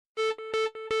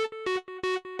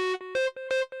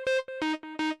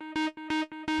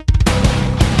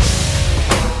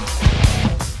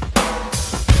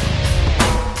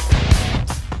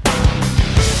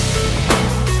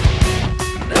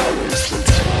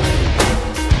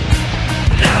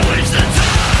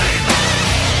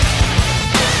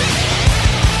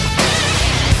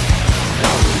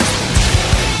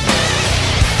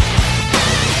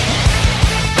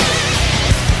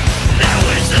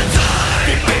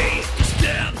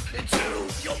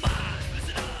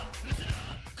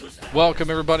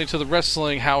Welcome, everybody, to the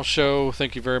Wrestling House Show.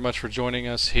 Thank you very much for joining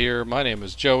us here. My name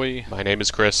is Joey. My name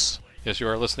is Chris. Yes, you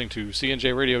are listening to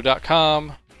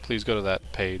cnjradio.com. Please go to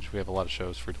that page. We have a lot of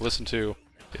shows for you to listen to.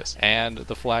 Yes. And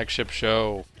the flagship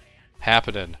show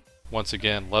happening. Once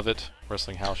again, love it.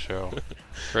 Wrestling House Show.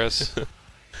 Chris,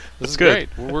 this is good.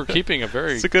 great. We're keeping a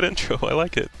very... It's a good intro. I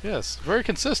like it. Yes, very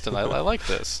consistent. I like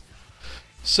this.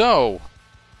 So,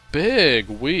 big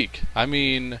week. I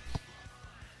mean...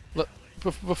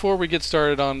 Before we get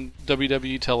started on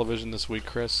WWE television this week,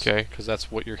 Chris, okay, because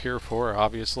that's what you're here for,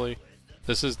 obviously.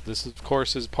 This of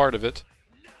course is part of it.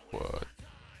 What?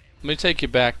 Let me take you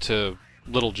back to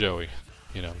Little Joey.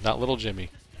 You know, not Little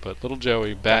Jimmy, but Little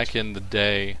Joey back in the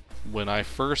day when I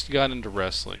first got into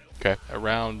wrestling. Okay.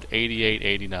 Around 88,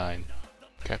 89.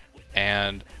 Okay.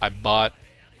 And I bought,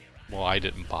 well, I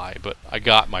didn't buy, but I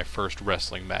got my first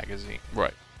wrestling magazine.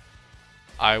 Right.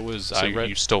 You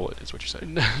stole it, is what you're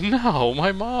saying. No,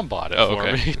 my mom bought it for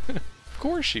okay. me. Of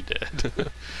course she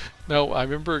did. No, I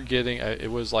remember getting,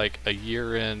 it was like a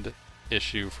year-end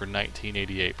issue for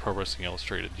 1988 Pro Wrestling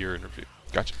Illustrated year in review.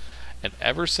 Gotcha. And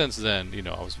ever since then, you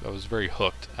know, I was very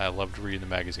hooked. I loved reading the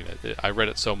magazine. I read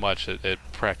it so much it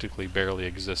practically barely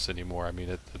exists anymore. I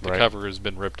mean, the cover has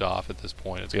been ripped off at this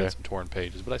point. It's got some torn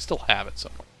pages, but I still have it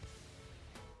somewhere.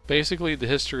 Basically, the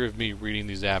history of me reading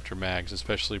these after mags,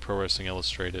 especially Pro Wrestling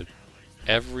Illustrated,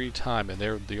 every time, and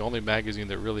they're the only magazine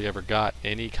that really ever got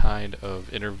any kind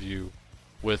of interview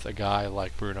with a guy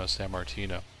like Bruno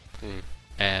Sammartino.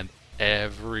 And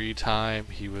every time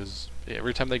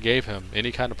they gave him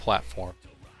any kind of platform,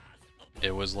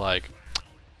 it was like,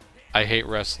 I hate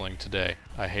wrestling today.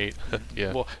 I hate...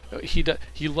 Yeah. Well,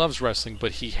 he loves wrestling,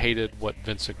 but he hated what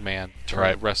Vince McMahon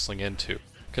turned wrestling into.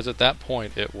 Because at that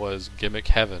point, it was gimmick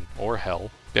heaven or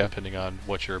hell, depending on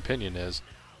what your opinion is.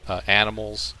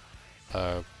 Animals,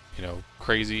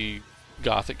 crazy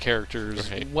gothic characters,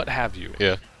 what have you.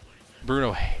 Yeah.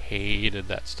 Bruno hated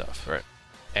that stuff. Right.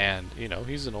 And,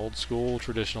 he's an old school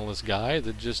traditionalist guy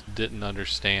that just didn't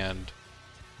understand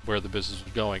where the business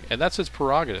was going. And that's his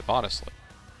prerogative, honestly.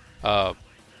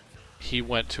 He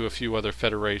went to a few other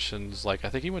federations, like I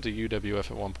think he went to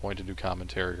UWF at one point to do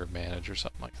commentary or manage or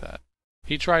something like that.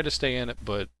 He tried to stay in it,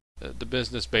 but the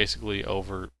business basically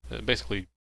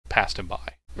passed him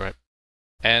by. Right.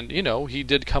 And, he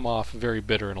did come off very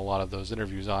bitter in a lot of those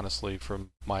interviews, honestly, from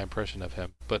my impression of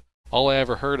him. But all I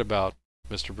ever heard about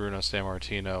Mr. Bruno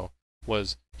Sammartino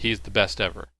was he's the best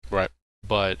ever. Right.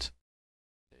 But,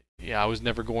 I was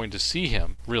never going to see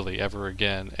him, really, ever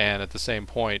again. And at the same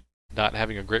point, not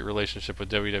having a great relationship with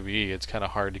WWE, it's kind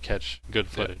of hard to catch good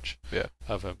footage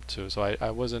of him, too. So I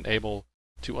wasn't able...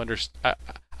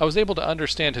 I was able to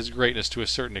understand his greatness to a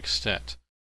certain extent,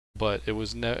 but it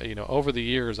was over the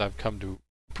years I've come to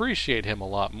appreciate him a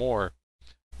lot more.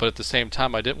 But at the same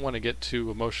time, I didn't want to get too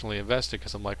emotionally invested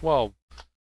because I'm like, well,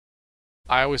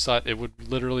 I always thought it would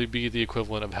literally be the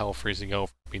equivalent of hell freezing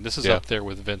over. I mean, this is up there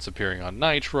with Vince appearing on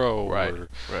Nitro, or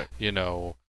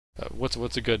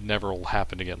what's a good never will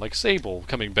happen again, like Sable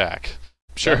coming back.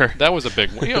 Sure. That was a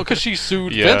big one, because she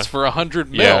sued Vince for $100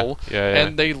 million,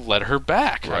 and they let her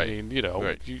back. Right. I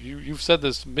mean, you've said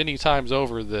this many times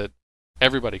over that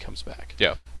everybody comes back.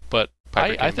 Yeah. But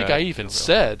I think I even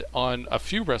said on a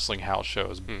few Wrestling House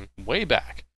shows way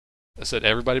back, I said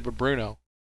everybody but Bruno.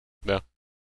 Yeah.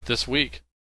 This week,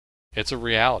 it's a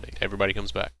reality. Everybody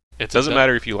comes back. It doesn't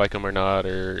matter if you like them or not,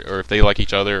 or if they like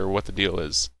each other, or what the deal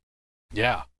is.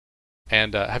 Yeah.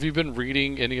 And have you been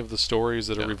reading any of the stories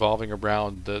that are revolving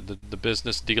around the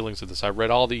business dealings of this? I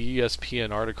read all the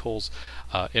ESPN articles,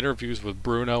 interviews with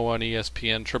Bruno on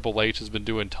ESPN. Triple H has been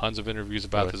doing tons of interviews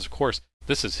about this. Of course,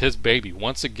 this is his baby.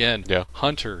 Once again,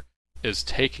 Hunter is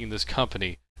taking this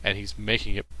company and he's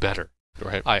making it better.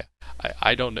 Right.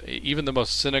 I don't... Even the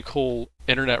most cynical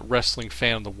internet wrestling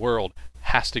fan in the world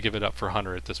has to give it up for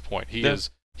Hunter at this point. He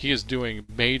is doing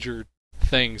major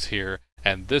things here,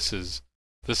 and this is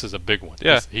a big one.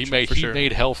 Yeah, he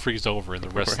made hell freeze over in the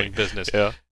wrestling business.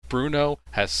 Yeah. Bruno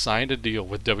has signed a deal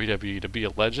with WWE to be a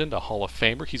legend, a Hall of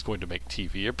Famer. He's going to make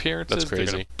TV appearances. That's crazy.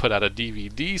 They're going to put out a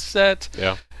DVD set.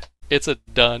 Yeah. It's a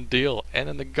done deal. And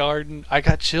in the Garden, I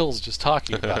got chills just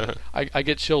talking about it. I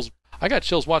get chills. I got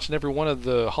chills watching every one of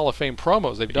the Hall of Fame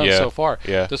promos they've done so far.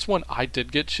 Yeah. This one, I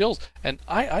did get chills. And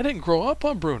I didn't grow up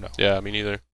on Bruno. Yeah, me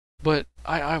neither. But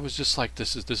I was just like,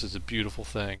 this is a beautiful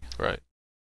thing. Right.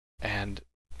 And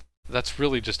that's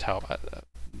really just how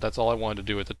that's all I wanted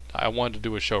to do I wanted to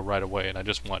do a show right away, and I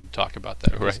just wanted to talk about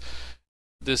that. Right.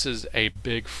 This is a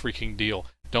big freaking deal.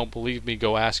 Don't believe me?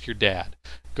 Go ask your dad.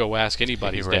 Go ask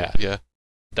anybody's dad. Yeah.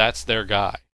 That's their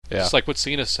guy. Just like what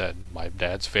Cena said, my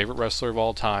dad's favorite wrestler of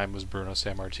all time was Bruno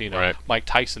Sammartino. Right. Mike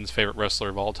Tyson's favorite wrestler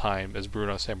of all time is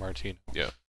Bruno Sammartino.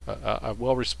 Yeah. A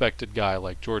well-respected guy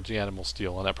like George the Animal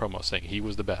Steel on that promo saying he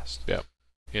was the best. Yeah.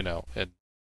 You know, and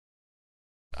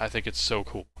I think it's so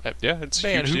cool. Yeah, it's a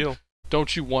huge deal.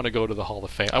 Don't you want to go to the Hall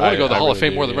of Fame? I want to go to the Hall of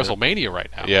Fame more than WrestleMania right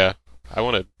now. Yeah. I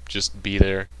want to just be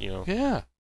there, you know. Yeah.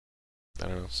 I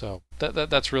don't know. So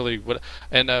that's really what.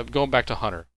 And going back to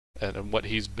Hunter and what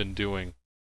he's been doing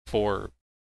for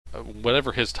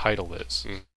whatever his title is,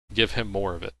 give him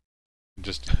more of it.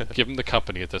 Just give him the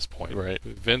company at this point. Right.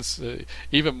 Vince,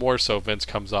 even more so, Vince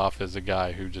comes off as a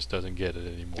guy who just doesn't get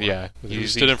it anymore. Yeah. He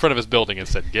stood in front of his building and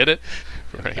said, "Get it?"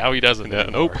 Right. Now he doesn't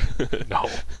anymore. Nope.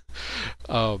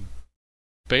 No.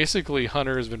 Basically,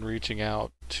 Hunter has been reaching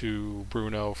out to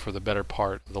Bruno for the better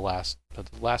part of the last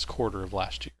quarter of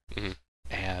last year. Mm-hmm.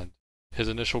 And his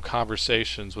initial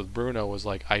conversations with Bruno was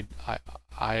like, I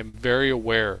am very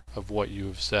aware of what you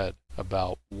have said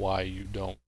about why you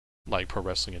don't like pro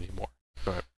wrestling anymore.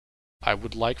 Right. I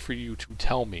would like for you to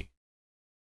tell me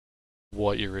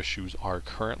what your issues are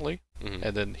currently. Mm-hmm.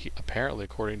 And then he, apparently,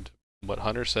 according to what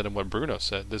Hunter said and what Bruno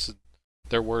said,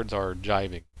 their words are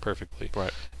jiving perfectly.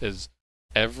 Right. Is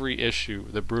every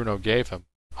issue that Bruno gave him,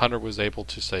 Hunter was able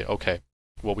to say, okay,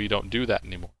 well, we don't do that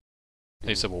anymore. And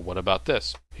he said, well, what about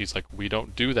this? He's like, we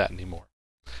don't do that anymore.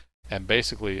 And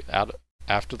basically,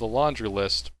 after the laundry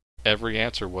list, every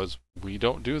answer was, we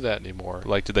don't do that anymore.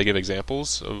 Like, did they give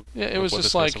examples of? Yeah, it was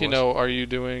just like, are you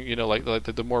doing, like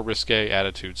the more risque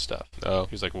attitude stuff? Oh.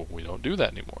 He's like, well, we don't do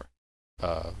that anymore.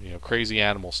 Crazy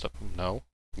animal stuff. No.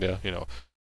 Yeah.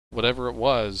 Whatever it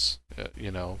was,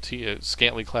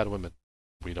 scantily clad women.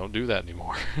 We don't do that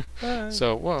anymore.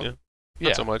 So, well, yeah.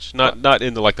 Not so much. Not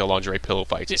in the lingerie pillow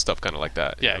fights and stuff, kind of like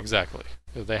that. Yeah, exactly.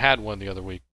 They had one the other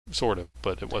week, sort of,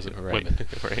 but it wasn't women.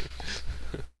 Right.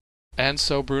 And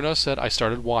so Bruno said, I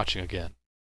started watching again.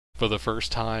 For the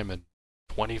first time in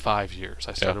 25 years,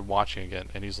 I started watching again.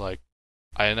 And he's like,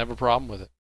 I didn't have a problem with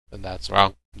it. And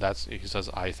he says,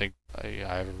 I think I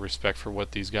have a respect for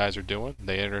what these guys are doing.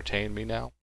 They entertain me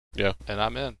now. Yeah. And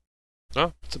I'm in.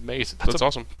 Oh. It's amazing. That's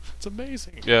awesome. It's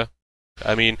amazing. Yeah.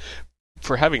 I mean,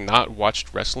 for having not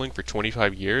watched wrestling for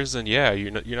 25 years, then yeah,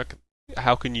 you're not.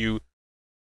 How can you?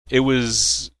 It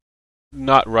was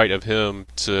not right of him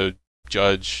to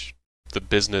judge the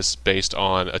business based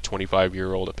on a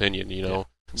 25-year-old opinion. Yeah.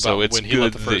 So it's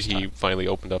good that he finally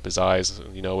opened up his eyes.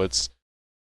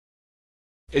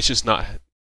 It's just not.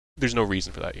 There's no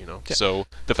reason for that. Yeah. So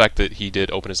the fact that he did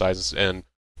open his eyes and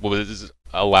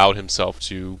allowed himself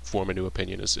to form a new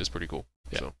opinion is pretty cool.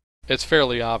 Yeah. So. It's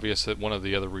fairly obvious that one of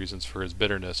the other reasons for his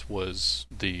bitterness was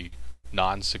the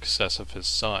non-success of his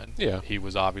son. Yeah. He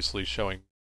was obviously showing,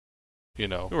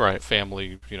 right.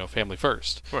 family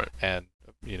first. Right. And,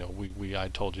 I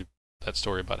told you that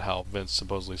story about how Vince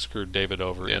supposedly screwed David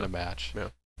over in a match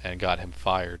and got him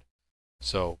fired.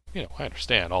 So, I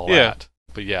understand all that.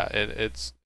 But yeah,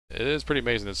 it is pretty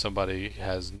amazing that somebody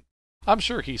has, I'm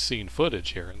sure he's seen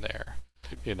footage here and there.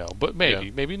 But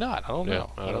maybe not. I don't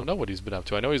know. I don't know what he's been up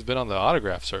to. I know he's been on the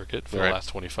autograph circuit for the last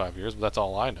 25 years, but that's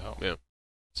all I know. Yeah.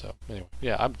 So anyway,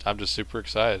 I'm just super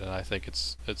excited, and I think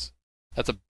that's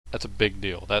a big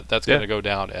deal. That's going to go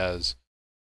down as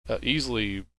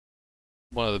easily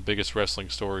one of the biggest wrestling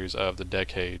stories of the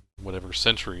decade, whatever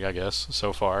century, I guess,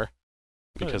 so far,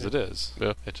 because it is.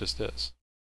 Yeah. It just is.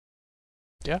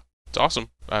 Yeah, it's awesome.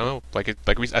 I don't know. I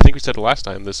think we said the last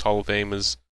time, this Hall of Fame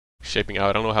is shaping out.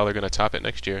 I don't know how they're going to top it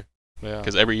next year. Yeah.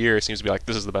 Because every year it seems to be like,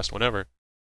 this is the best one ever.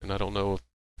 And I don't know.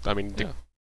 I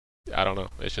don't know.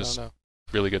 It's just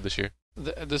really good this year.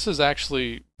 This is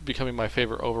actually becoming my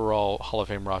favorite overall Hall of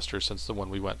Fame roster since the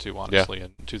one we went to, honestly,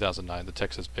 in 2009, the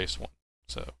Texas-based one.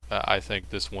 So I think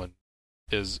this one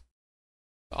is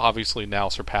obviously now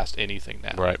surpassed anything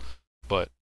now. Right. But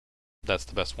that's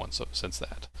the best one since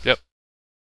that. Yep.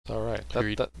 All right.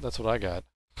 That's what I got.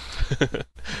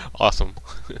 Awesome.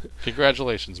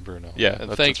 Congratulations, Bruno. Yeah.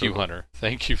 And thank you, Hunter.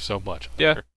 Thank you so much,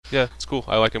 Hunter. Yeah, it's cool.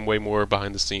 I like him way more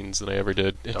behind the scenes than I ever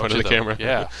did in front of the camera.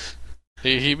 Yeah.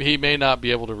 He may not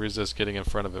be able to resist getting in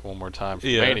front of it one more time for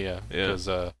Mania. Because,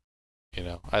 I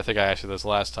think I asked you this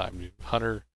last time.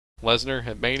 Hunter Lesnar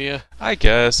at Mania? I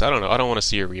guess. I don't know. I don't want to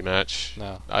see a rematch.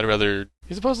 No. I'd rather...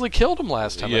 He supposedly killed him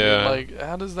last time. Yeah. I mean,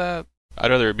 how does that... I'd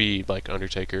rather it be like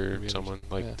Undertaker or someone,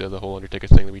 like the whole Undertaker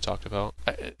thing that we talked about.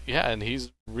 And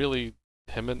he's really...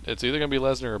 it's either going to be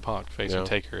Lesnar or Punk facing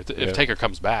Taker. If Taker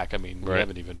comes back, I mean, we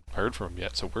haven't even heard from him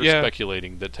yet, so we're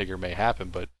speculating that Taker may happen,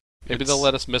 but maybe they'll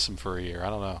let us miss him for a year. I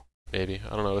don't know. Maybe.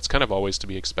 I don't know. It's kind of always to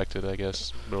be expected, I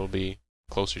guess. But it'll be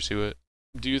closer to it.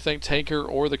 Do you think Taker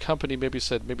or the company maybe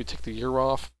take the year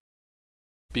off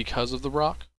because of The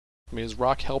Rock? I mean, is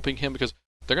Rock helping him? Because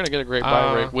they're going to get a great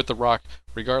buy rate with The Rock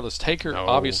regardless. Taker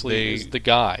obviously is the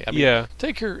guy. I mean,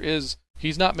 Taker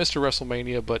he's not Mr.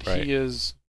 WrestleMania, but he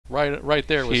is right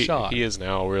there with Shawn. He is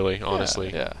now, really,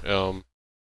 honestly. Yeah.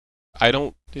 I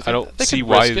don't see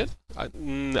why.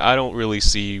 I don't really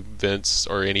see Vince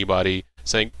or anybody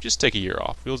saying, just take a year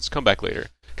off. We'll just come back later.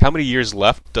 How many years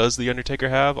left does The Undertaker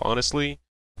have, honestly?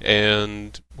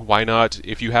 And why not,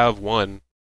 if you have one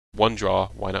draw,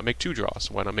 why not make 2 draws?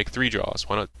 Why not make 3 draws?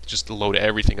 Why not just load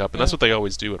everything up? And that's what they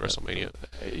always do at WrestleMania.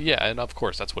 Yeah, and of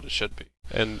course, that's what it should be.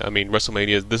 And, I mean,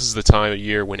 WrestleMania, this is the time of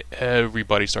year when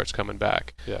everybody starts coming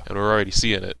back. Yeah. And we're already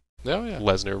seeing it. Oh, yeah.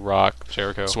 Lesnar, Rock,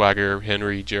 Jericho, Swagger,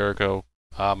 Henry, Jericho.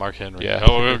 Mark Henry. Yeah.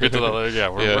 Oh, we'll get to that later. Yeah,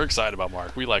 we're excited about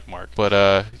Mark. We like Mark. But,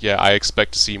 I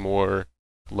expect to see more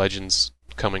legends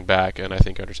coming back, and I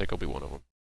think Undertaker will be one of them.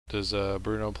 Does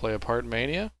Bruno play a part in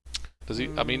Mania? Does he?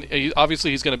 I mean,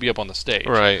 obviously he's going to be up on the stage.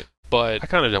 Right. But I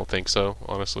kind of don't think so,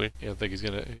 honestly. You don't think he's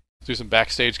going to do some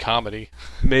backstage comedy?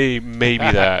 Maybe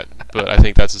that, but I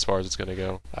think that's as far as it's going to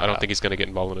go. I don't think he's going to get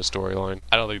involved in a storyline.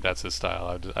 I don't think that's his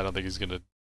style. I don't think he's going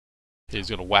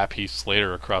to whap Heath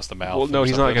Slater across the mouth. Well, no,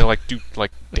 he's not going to do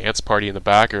dance party in the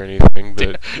back or anything.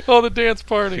 But the dance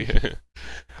party.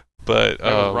 But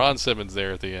Ron Simmons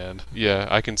there at the end. Yeah,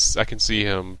 I can see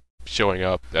him showing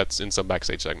up. That's in some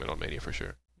backstage segment on Mania for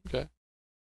sure. Okay.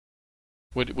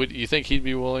 Would you think he'd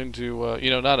be willing to?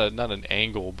 Not an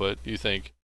angle, but you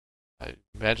think?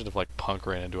 Imagine if Punk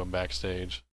ran into him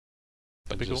backstage.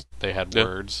 That'd be cool. They had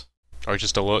words, or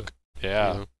just a look.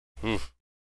 Yeah. Oof.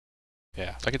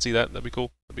 Yeah. I could see that. That'd be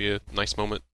cool. That'd be a nice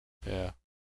moment. Yeah.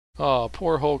 Oh,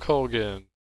 poor Hulk Hogan.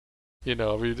 I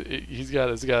mean, he's got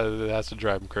that has to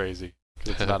drive him crazy.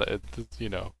 It's not.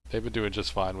 They've been doing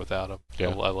just fine without him. Yeah.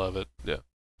 I love it. Yeah.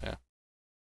 Yeah.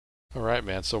 All right,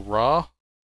 man. So Raw.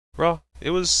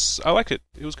 I liked it.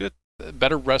 It was good.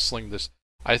 Better wrestling.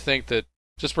 I think that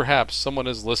just perhaps someone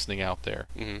is listening out there.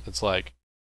 Mm-hmm. It's like,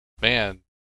 man,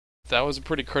 that was a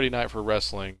pretty cruddy night for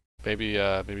wrestling. Maybe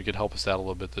you could help us out a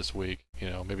little bit this week.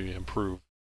 Maybe improve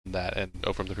that. And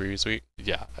from the previous week.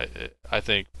 Yeah, I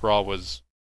think Raw was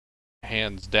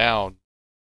hands down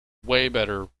way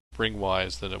better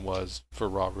ring-wise than it was for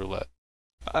Raw Roulette.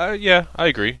 Yeah, I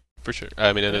agree. For sure.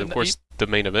 I mean, and of course, the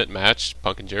main event match,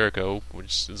 Punk and Jericho,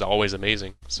 which is always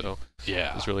amazing. So,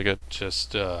 yeah, it's really good.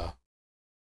 Just, I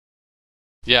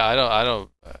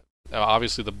don't.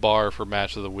 Obviously, the bar for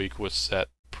match of the week was set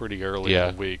pretty early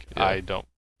in the week. Yeah. I don't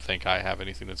think I have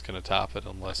anything that's going to top it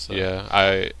unless.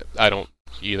 I don't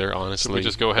either. Honestly, should we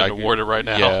just go ahead and award it right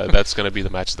now? Yeah, that's going to be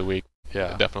the match of the week.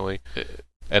 Yeah, definitely.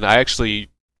 And I actually.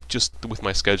 Just with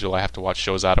my schedule, I have to watch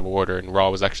shows out of order, and Raw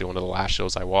was actually one of the last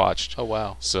shows I watched. Oh,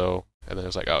 wow. So, and then I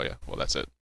was like, oh, yeah, well, that's it.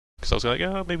 Because I was like,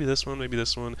 oh, maybe this one, maybe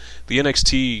this one. The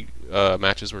NXT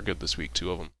matches were good this week,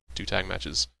 2 of them, 2 tag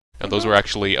matches. And those were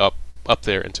actually up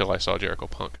there until I saw Jericho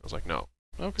Punk. I was like, no,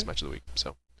 it's match of the week.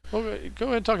 So. Well, go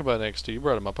ahead and talk about NXT. You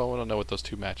brought them up. I want to know what those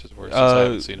 2 matches were since I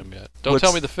haven't seen them yet. Don't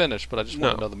tell me the finish, but I just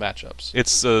want to know the matchups.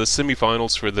 It's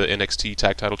semifinals for the NXT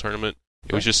tag title tournament.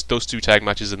 It was just those 2 tag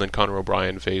matches, and then Conor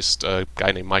O'Brien faced a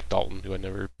guy named Mike Dalton, who I'd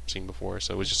never seen before,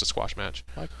 so it was just a squash match.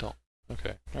 Mike Dalton. Okay.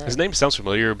 All right. His name sounds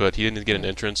familiar, but he didn't get an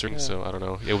entrance, so I don't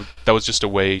know. That was just a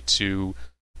way to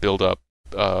build up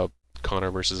Conor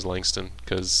versus Langston,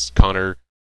 because Conor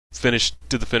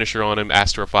did the finisher on him,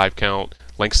 asked for a 5 count.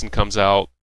 Langston comes out,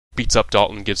 beats up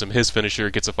Dalton, gives him his finisher,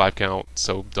 gets a 5 count,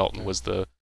 so Dalton was the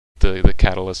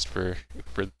catalyst for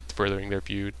furthering their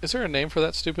feud. Is there a name for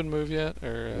that stupid move yet?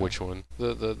 Or which one?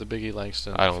 The Big E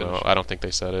Langston. I don't know. I don't think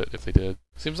they said it. If they did,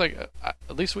 seems like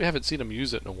at least we haven't seen them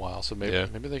use it in a while. So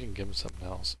maybe they can give him something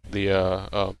else.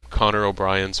 The Conor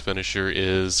O'Brien's finisher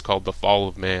is called the Fall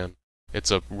of Man.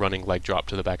 It's a running leg drop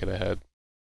to the back of the head.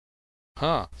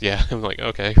 Huh? Yeah. I'm like,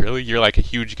 okay, really? You're like a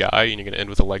huge guy, and you're gonna end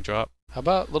with a leg drop? How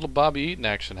about little Bobby Eaton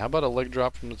action? How about a leg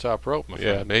drop from the top rope? My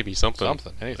friend? Yeah, maybe something.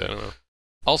 Anything. I don't know.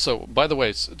 Also, by the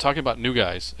way, talking about new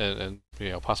guys and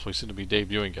possibly soon to be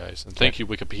debuting guys, and thank you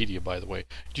Wikipedia, by the way.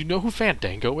 Do you know who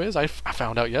Fandango is? I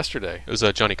found out yesterday. It was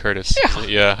Johnny Curtis. Yeah,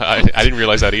 yeah. I didn't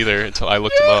realize that either until I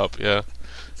looked him up. Yeah,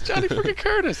 it's Johnny freaking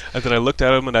Curtis. And then I looked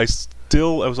at him and I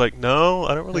was like, no,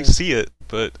 I don't really see it,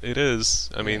 but it is.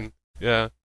 I mean, yeah,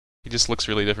 he just looks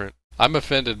really different. I'm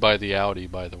offended by the Audi,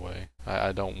 by the way.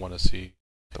 I don't want to see,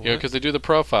 because they do the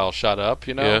profile shot up,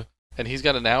 and he's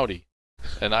got an Audi.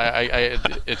 And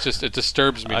it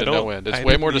disturbs me to no end. It's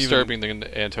way more disturbing than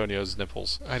Antonio's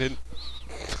nipples. I didn't.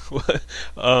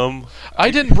 I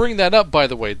didn't bring that up, by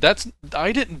the way.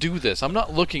 I didn't do this. I'm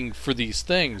not looking for these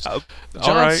things.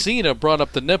 John Cena brought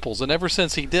up the nipples, and ever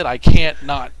since he did, I can't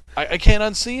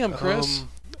unsee him, Chris.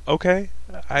 okay.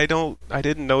 I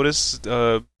didn't notice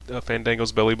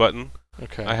Fandango's belly button.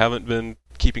 Okay. I haven't been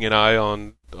keeping an eye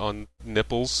on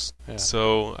nipples,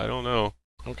 so I don't know.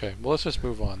 Okay, well, let's just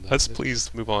move on then. Let's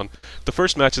please move on. The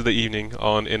first match of the evening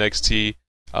on NXT,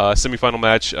 semifinal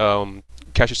match,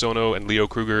 Cassius Ohno and Leo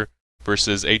Kruger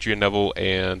versus Adrian Neville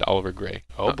and Oliver Grey.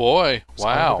 Oh boy!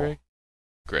 Wow. Oliver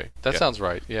Grey? That sounds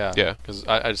right. Yeah. Yeah. Because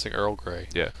I just think Earl Grey.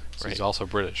 Yeah. Right. He's also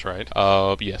British, right?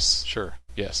 Yes. Sure.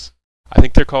 Yes. I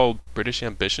think they're called British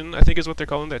Ambition, I think is what they're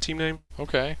calling that team name.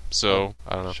 Okay. So,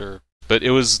 I don't know. Sure. But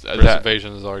it was... British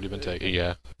Invasion has already been taken.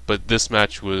 Yeah. But this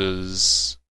match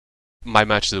was my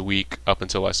match of the week up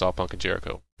until I saw Punk and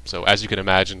Jericho. So as you can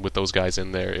imagine, with those guys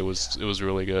in there, it was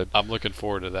really good. I'm looking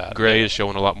forward to that. Grey is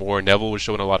showing a lot more. Neville was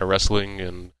showing a lot of wrestling,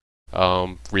 and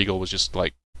Regal was just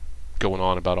like going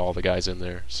on about all the guys in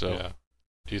there. So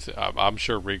yeah. I'm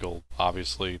sure Regal,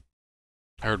 obviously,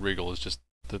 I heard Regal is just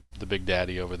the big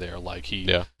daddy over there. Like he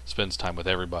spends time with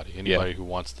everybody, anybody who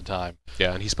wants the time.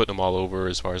 Yeah, and he's putting them all over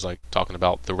as far as like talking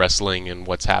about the wrestling and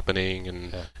what's happening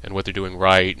and what they're doing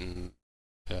right, and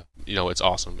you know, it's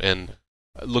awesome. And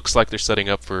it looks like they're setting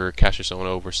up for Cassius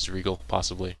Ohno versus Regal,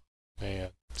 possibly. Man,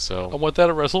 so I want that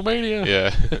at WrestleMania.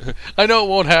 Yeah, I know it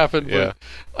won't happen. But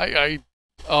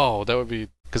that would be,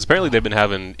 because apparently they've been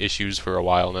having issues for a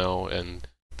while now, and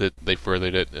that they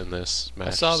furthered it in this match.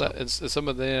 I saw that in some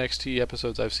of the NXT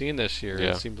episodes I've seen this year.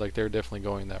 Yeah. It seems like they're definitely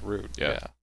going that route. Yeah.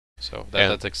 So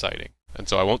that's exciting. And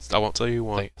so I won't tell you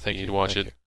one. Thank you. You need to watch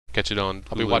it. Catch it on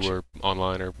Hulu or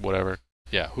online or whatever.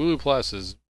 Yeah, Hulu Plus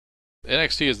is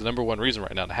NXT is the number one reason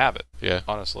right now to have it. Yeah,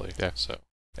 honestly. Yeah. So,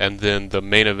 and then the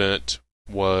main event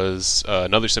was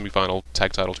another semifinal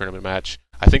tag title tournament match.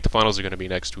 I think the finals are going to be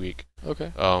next week.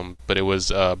 Okay. But it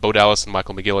was Bo Dallas and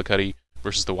Michael McGillicuddy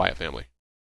versus the Wyatt family.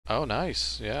 Oh,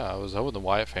 nice. Yeah, I was hoping the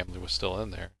Wyatt family was still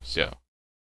in there. So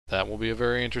that will be a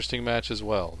very interesting match as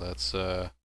well. That's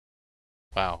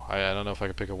wow. I don't know if I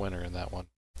could pick a winner in that one.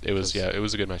 It was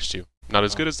a good match too. Not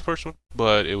as good as the first one,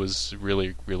 but it was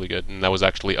really, really good. And that was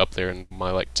actually up there in my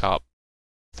like top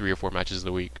 3 or 4 matches of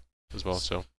the week as well.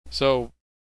 So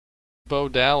Bo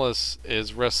Dallas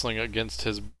is wrestling against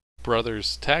his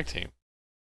brother's tag team.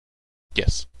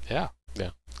 Yes. Yeah. Yeah.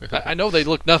 I know they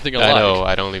look nothing alike. I know.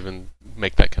 I don't even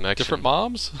make that connection. Different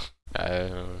moms?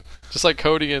 Just like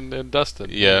Cody and Dustin.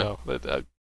 Yeah. You know,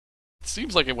 it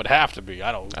seems like it would have to be.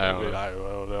 I don't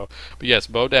know. But yes,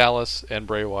 Bo Dallas and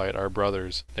Bray Wyatt are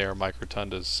brothers. They are Mike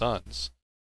Rotunda's sons.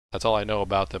 That's all I know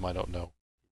about them. I don't know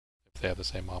if they have the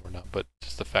same mom or not, but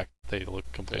just the fact that they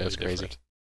look completely different. Crazy.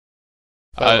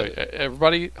 By the way,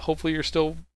 everybody, hopefully you're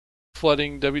still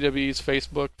flooding WWE's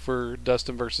Facebook for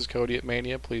Dustin versus Cody at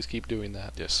Mania. Please keep doing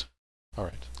that. Yes. All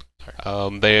right.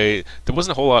 There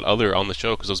wasn't a whole lot other on the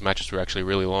show because those matches were actually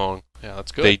really long. Yeah,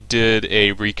 that's good. They did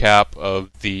a recap of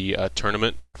the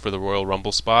tournament for the Royal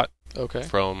Rumble spot. Okay.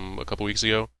 From a couple weeks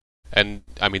ago, and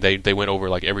I mean they went over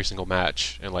like every single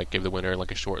match and like gave the winner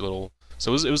like a short little.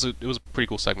 So it was a pretty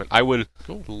cool segment. I would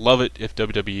love it if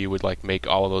WWE would like make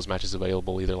all of those matches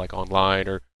available either like online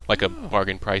or like a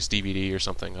bargain price DVD or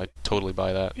something. I'd totally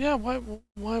buy that. Yeah, why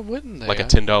wouldn't they? Like a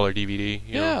 $10 DVD.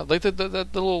 You know? Like that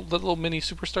little mini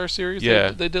Superstar series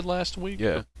they did last week.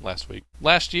 Yeah.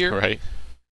 Last year. Right.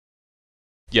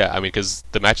 Yeah, I mean, because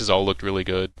the matches all looked really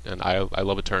good, and I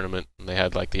love a tournament, and they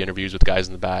had like the interviews with guys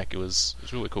in the back. It was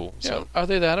really cool. Yeah. So. Are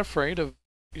they that afraid of,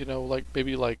 like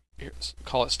maybe like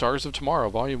call it Stars of Tomorrow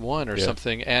Volume 1 or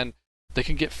something, and they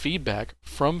can get feedback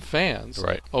from fans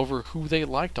over who they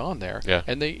liked on there,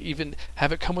 and they even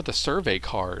have it come with a survey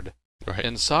card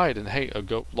inside, and hey,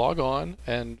 go log on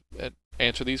and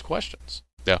answer these questions.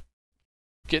 Yeah.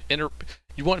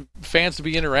 You want fans to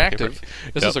be interactive.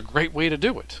 This is a great way to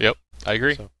do it. Yep. I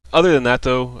agree. So. Other than that,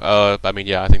 though, I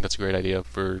mean, I think that's a great idea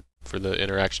for the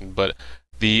interaction. But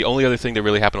the only other thing that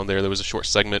really happened on there was a short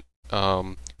segment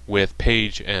with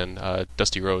Paige and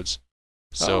Dusty Rhodes.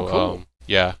 So, cool.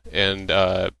 And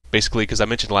basically, because I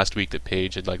mentioned last week that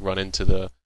Paige had like run into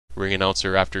the ring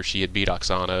announcer after she had beat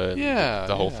Oksana and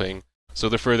the whole thing. So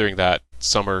they're furthering that.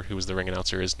 Summer, who was the ring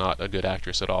announcer, is not a good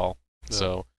actress at all. Yeah.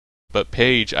 So, but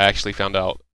Paige, I actually found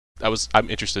out. I'm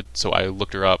interested, so I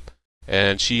looked her up.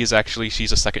 And she's a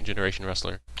second generation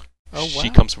wrestler. Oh, wow. She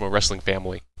comes from a wrestling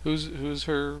family. Who's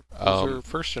her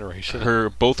first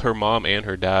generation? Both her mom and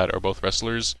her dad are both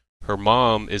wrestlers. Her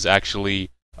mom is actually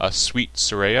Sweet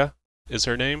Saraya is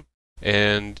her name,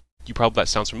 and that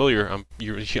sounds familiar.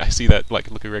 I see that like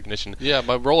look at recognition. Yeah,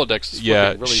 my Rolodex is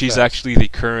really she's fast. Actually the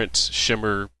current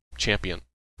Shimmer champion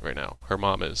right now. Her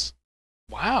mom is.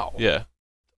 Wow. Yeah.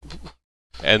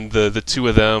 And the two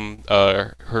of them,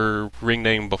 her ring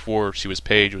name before she was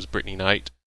Paige was Brittany Knight.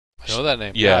 I know that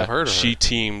name. Yeah, I've heard of her. she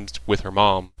teamed with her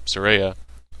mom, Saraya,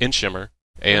 in Shimmer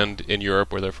and in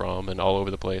Europe where they're from and all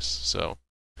over the place. So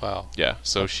Wow. yeah,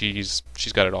 so she's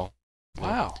got it all.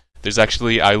 Wow. There's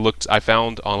actually I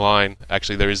found online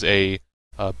actually there's a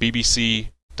BBC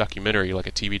documentary, like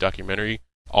a TV documentary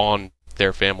on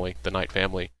their family, the Knight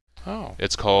family. Oh.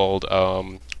 It's called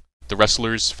The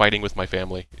Wrestlers Fighting with My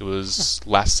Family. It was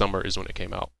last summer is when it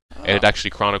came out. Oh. And it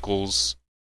actually chronicles,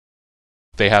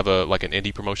 they have an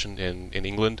indie promotion in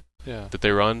England Yeah. that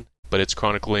they run, but it's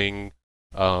chronicling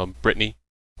Brittany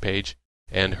Page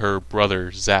and her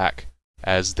brother Zach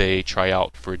as they try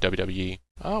out for WWE.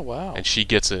 Oh wow. And she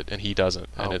gets it and he doesn't.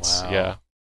 And it's wow. yeah.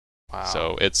 Wow.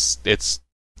 So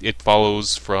it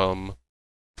follows from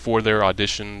for their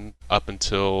audition up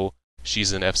until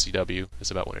she's in FCW is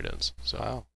about when it ends.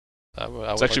 So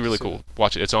wow. it's actually really cool.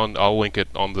 Watch it. It's on. I'll link it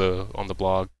on the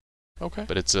blog. Okay.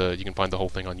 But it's you can find the whole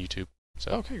thing on YouTube.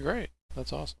 So Okay, great.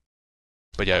 That's awesome.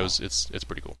 but yeah, Wow. it's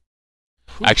pretty cool.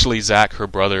 Whew. Actually, Zach, her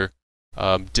brother,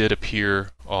 did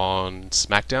appear on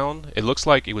SmackDown. It looks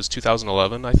like it was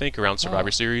 2011, I think, around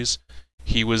Survivor Series.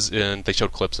 He was in. They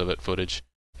showed clips of it, footage,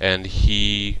 and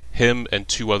him and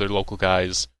two other local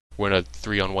guys were in a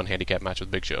 3-on-1 handicap match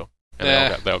with Big Show, and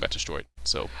they all got destroyed.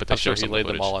 So, but they I'm sure showed he some laid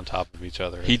footage. them all on top of each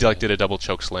other. He did a double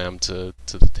choke slam to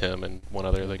him and one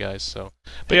other guys. So,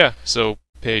 but yeah, so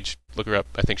Paige, look her up.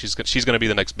 I think she's going to be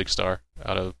the next big star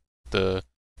out of the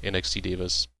NXT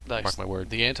divas. Nice. Mark my word.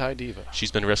 The anti-diva.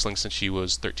 She's been wrestling since she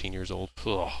was 13 years old.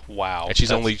 Oh, wow. And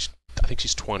she's I think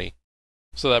she's 20.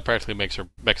 So that practically makes her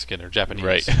Mexican or Japanese.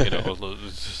 Right.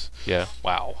 Yeah.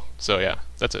 Wow. So yeah,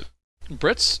 that's it.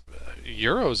 Brits,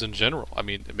 Euros in general. I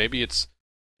mean, maybe it's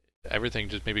everything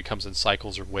just maybe comes in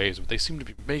cycles or waves, but they seem to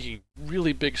be making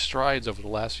really big strides over the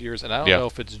last years. And I don't know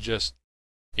if it's just,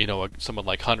 someone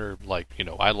like Hunter,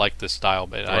 I like this style,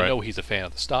 but I know he's a fan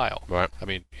of the style. Right. I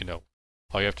mean,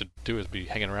 all you have to do is be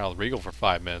hanging around with Regal for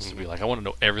 5 minutes to be like, I want to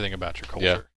know everything about your culture.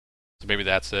 Yeah. So maybe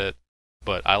that's it.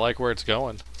 But I like where it's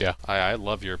going. Yeah. I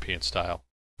love European style.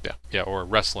 Yeah. Yeah, or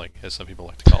wrestling, as some people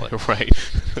like to call it. Right.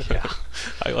 Yeah.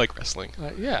 I like wrestling.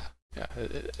 Yeah.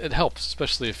 It helps,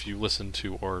 especially if you listen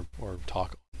to or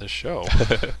talk on this show.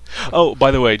 Oh, by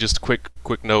the way, just quick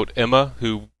note. Emma,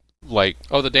 who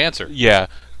Oh, the dancer. yeah,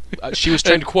 she was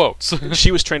trained. End quotes.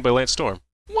 She was trained by Lance Storm.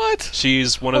 What?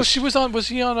 She's one of. Oh, she was on. Was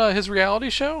he on his reality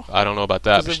show? I don't know about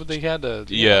that. Because they had to.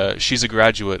 Yeah, she's a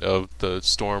graduate of the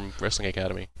Storm Wrestling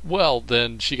Academy. Well,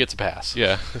 then she gets a pass.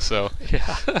 Yeah, so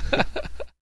Yeah.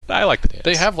 I like the dance.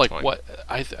 They have It's fine. what?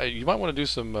 You might want to do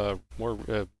some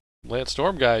more. Lance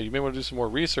Storm guy, you may want to do some more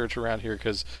research around here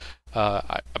because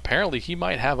apparently he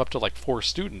might have up to 4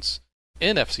 students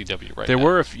in FCW right now. There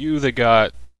were a few that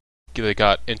got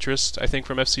interest, I think,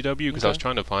 from FCW because I was Okay.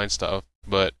 trying to find stuff,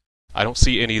 but I don't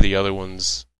see any of the other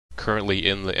ones currently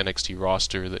in the NXT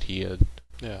roster that he had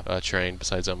trained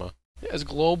besides Emma. As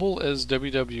global as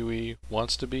WWE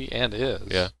wants to be and is,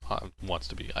 Yeah. wants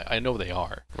to be. I know they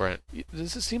are. Right.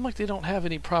 Does it seem like they don't have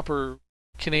any proper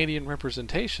Canadian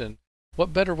representation?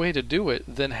 What better way to do it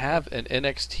than have an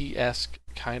NXT-esque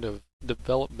kind of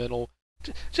developmental?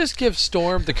 Just give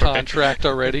Storm the contract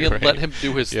already and let him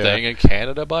do his thing in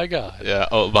Canada, by God. Yeah.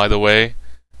 Oh, by the way,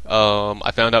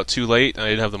 I found out too late, and I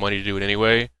didn't have the money to do it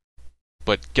anyway.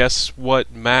 But guess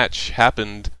what match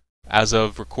happened as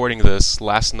of recording this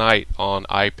last night on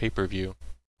iPay-per-view?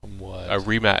 What? A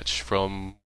rematch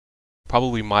from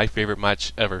probably my favorite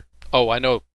match ever. Oh, I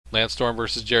know. Lance Storm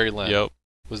versus Jerry Lynn. Yep.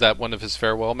 Was that one of his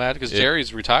farewell matches? Because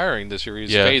Jerry's retiring this year.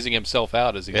 He's phasing himself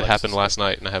out as he It likes happened to last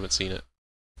night, and I haven't seen it.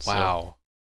 Wow.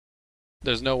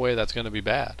 There's no way that's going to be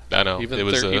bad. I know. Even it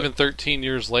was even 13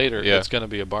 years later, it's going to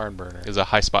be a barn burner. It was a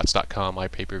highspots.com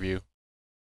iPay-per-view.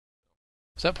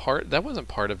 Is that part? That wasn't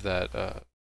part of that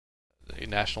the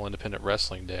National Independent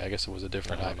Wrestling Day. I guess it was a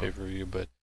different pay-per-view, but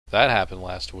that happened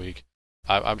last week.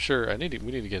 I'm sure we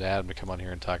need to get Adam to come on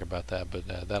here and talk about that. But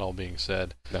that all being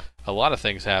said, a lot of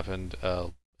things happened.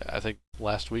 I think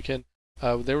last weekend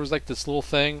there was this little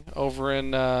thing over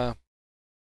in what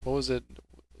was it?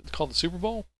 It's called the Super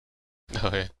Bowl.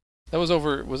 Okay. That was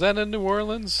over. Was that in New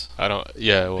Orleans? I don't.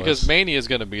 Yeah, it was. Because Mania is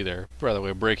going to be there. By the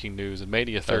way, breaking news: and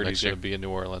Mania 30 is going to be in New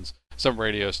Orleans. Some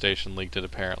radio station leaked it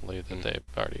apparently that they've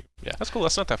already. Yeah. That's cool.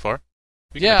 That's not that far.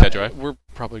 We can make that drive. We're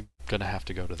probably going to have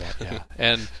to go to that. Yeah.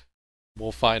 And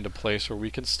we'll find a place where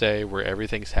we can stay, where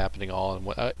everything's happening all in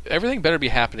one. Everything better be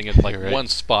happening in one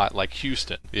spot, like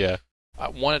Houston. Yeah. I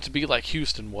want it to be like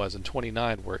Houston was in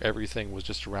 '29, where everything was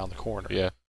just around the corner. Yeah.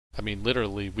 I mean,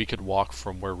 literally, we could walk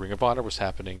from where Ring of Honor was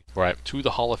happening to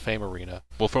the Hall of Fame arena.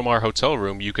 Well, from our hotel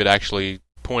room, you could actually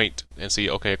point and see,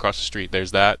 okay, across the street,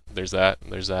 there's that, there's that,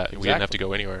 and there's that. Exactly. We didn't have to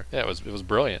go anywhere. Yeah, it was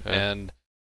brilliant. Yeah. And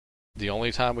the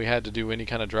only time we had to do any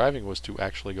kind of driving was to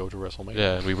actually go to WrestleMania.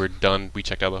 Yeah, and we were done. We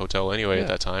checked out of the hotel anyway Yeah. at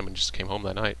that time and just came home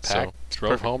that night. Packed, So drove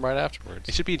perfect. home right afterwards.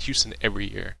 It should be in Houston every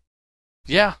year.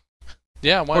 Yeah.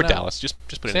 Yeah, why Or not? Dallas. Just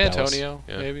put it San in Dallas. Antonio,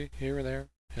 Yeah. maybe, here or there.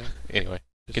 Yeah. Anyway,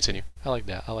 continue. I like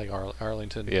that. I like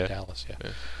Arlington, Yeah. Dallas, yeah.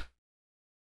 Yeah.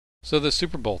 So the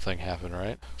Super Bowl thing happened,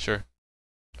 right? Sure.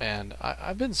 And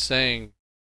I've been saying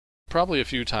probably a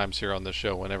few times here on the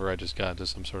show whenever I just got into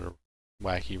some sort of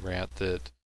wacky rant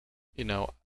that,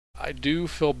 I do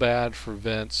feel bad for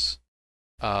Vince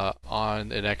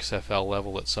on an XFL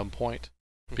level at some point.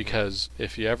 Because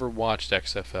if you ever watched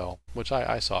XFL, which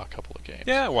I saw a couple of games.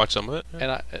 Yeah, I watched some of it.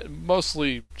 Yeah. And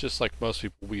mostly, just like most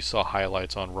people, we saw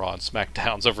highlights on Raw and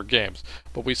SmackDowns over games.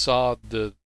 But we saw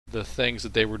the things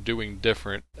that they were doing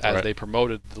different as Right. they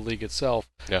promoted the league itself.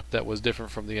 Yeah. That was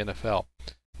different from the NFL.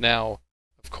 Now,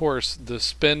 of course, the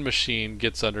spin machine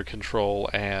gets under control,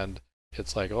 and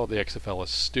it's like, oh, the XFL is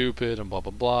stupid and blah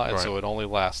blah blah, and Right. so it only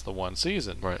lasts the one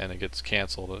season, Right. and it gets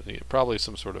canceled. Probably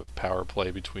some sort of power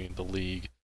play between the league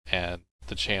and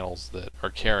the channels that are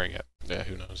carrying it. Yeah,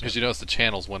 who knows? Because you notice the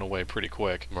channels went away pretty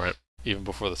quick, Right. even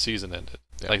before the season ended.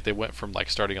 Yeah. Like they went from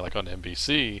starting on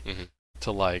NBC Mhm.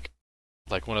 to like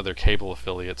one of their cable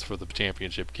affiliates for the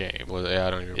championship game. Well, yeah,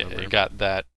 I don't even remember. It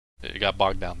got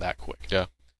bogged down that quick. Yeah.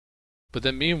 But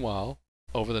then meanwhile,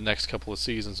 over the next couple of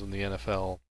seasons in the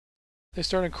NFL, they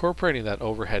started incorporating that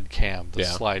overhead cam, the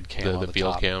Yeah. slide cam on the the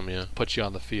field top, cam, yeah. put you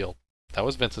on the field. That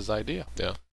was Vince's idea.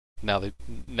 Yeah.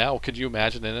 Now could you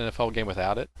imagine an NFL game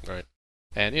without it? Right.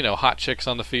 And hot chicks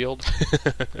on the field.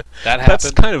 That That's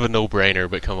happened. kind of a no-brainer,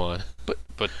 but come on.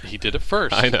 But he did it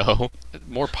first. I know.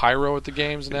 More pyro at the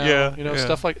games now. Yeah.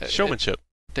 Stuff like that. Showmanship.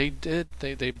 They did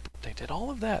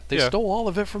all of that. They Yeah. stole all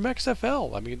of it from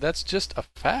XFL. I mean, that's just a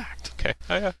fact. Okay.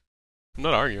 Yeah. I'm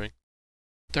not arguing.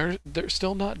 They're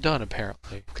still not done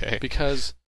apparently, Okay.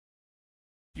 because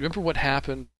you remember what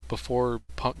happened before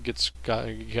Punk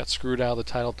got screwed out of the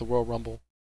title at the Royal Rumble?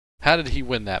 How did he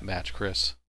win that match,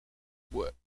 Chris?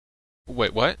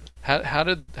 Wait, what? How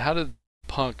did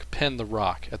Punk pin The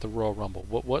Rock at the Royal Rumble?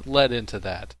 What led into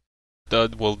that?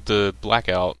 The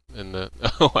blackout and the...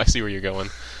 Oh, I see where you're going.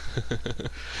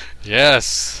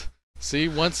 Yes. See,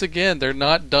 once again, they're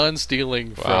not done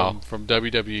stealing Wow. from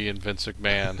WWE and Vince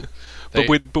McMahon.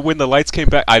 But when the lights came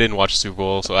back, I didn't watch the Super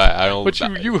Bowl, so I don't... But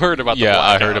you heard about the Yeah,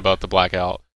 blackout. I heard about the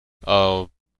blackout.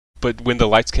 But when the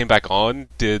lights came back on,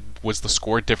 was the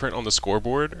score different on the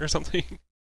scoreboard or something?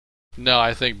 No,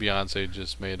 I think Beyonce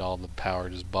just made all the power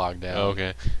just bogged down. Oh,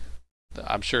 okay.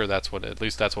 I'm sure that's what would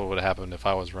have happened if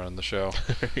I was running the show.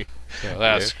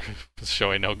 That's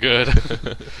showing no good.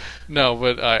 No,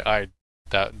 but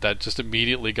that just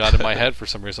immediately got in my head for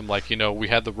some reason. Like, we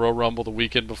had the Royal Rumble the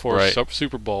weekend before Right.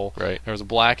 Super Bowl. Right. There was a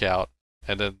blackout,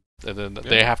 and then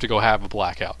they have to go have a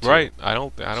blackout too. Right. I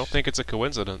don't think it's a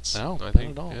coincidence. No, I not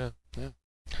think, at all. Yeah. Yeah.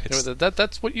 It's,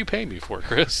 That's what you pay me for,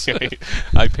 Chris.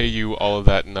 I pay you all of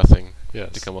that nothing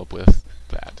Yes. to come up with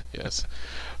that. Yes.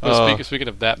 But speaking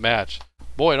of that match,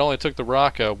 boy, it only took The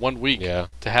Rock 1 week Yeah.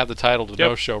 to have the title to Yep.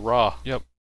 no-show Raw.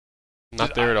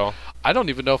 Not there at all. I don't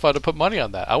even know if I'd have put money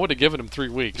on that. I would have given him 3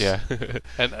 weeks. Yeah.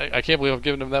 And I can't believe I've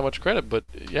given him that much credit, but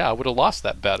yeah, I would have lost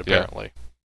that bet apparently.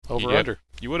 Over did. under.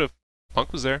 You would have.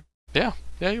 Punk was there. Yeah,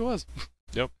 he was.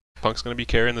 Punk's going to be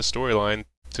carrying the storyline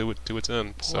to its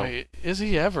end. So Boy, is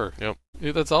he ever? Yep.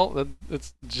 That's all.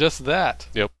 It's just that.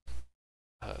 Yep.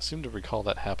 I seem to recall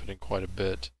that happening quite a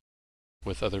bit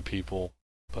with other people,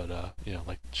 but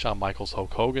like Shawn Michaels,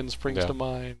 Hulk Hogan springs Yeah. to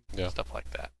mind. Yeah. Stuff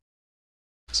like that.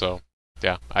 So,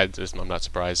 yeah, I'm not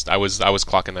surprised. I was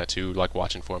clocking that too, like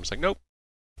watching for him. It's like, nope,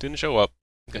 didn't show up.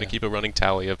 I'm gonna Yeah. keep a running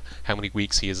tally of how many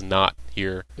weeks he is not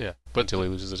here Yeah, until he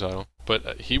loses the title.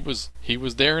 But he was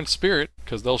there in spirit,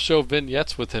 because they'll show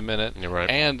vignettes with him in it, You're right.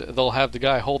 and they'll have the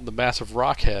guy holding the massive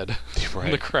rock head in the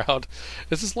Right. crowd.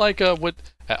 This is like what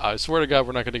I swear to God,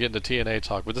 we're not going to get into TNA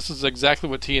talk, but this is exactly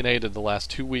what TNA did the last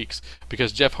 2 weeks,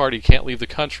 because Jeff Hardy can't leave the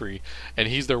country, and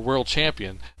he's their world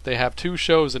champion. They have 2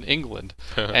 shows in England,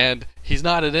 and he's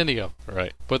not at any of them.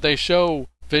 Right. But they show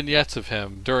vignettes of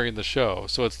him during the show,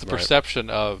 so it's the Right. perception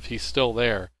of he's still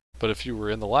there. But if you were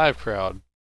in the live crowd,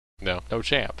 No. no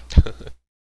champ.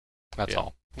 That's Yeah.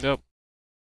 all. Yep.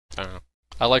 I don't know.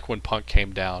 I like when Punk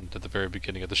came down at the very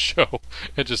beginning of the show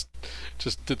and just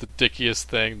did the dickiest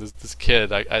thing. This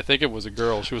kid, I think it was a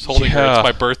girl. She was holding her Yeah. It's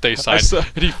My Birthday sign, saw-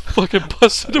 and he fucking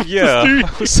busted him. Yeah,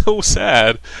 I was so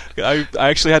sad. I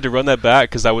actually had to run that back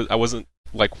because I wasn't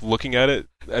like looking at it.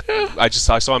 I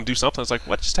saw him do something. I was like,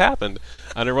 what just happened?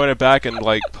 And I run it back and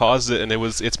like pause it, and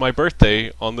it's my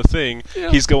birthday on the thing.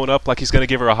 Yeah. He's going up like he's gonna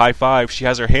give her a high five. She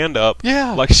has her hand up,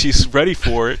 Yeah. like she's ready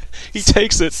for it. He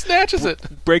takes it, Snatches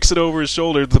it. breaks it over his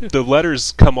shoulder. The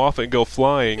letters come off and go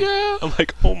flying. Yeah. I'm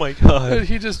like, oh my god.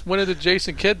 He just went into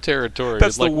Jason Kidd territory.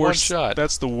 That's with, like, the worst. One shot.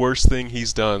 That's the worst thing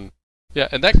he's done. Yeah,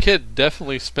 and that kid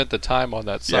definitely spent the time on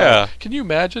that sign. Yeah. Can you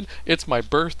imagine? It's my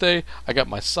birthday. I got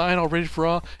my sign all ready for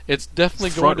Raw. It's definitely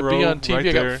Front going to be row, on TV. right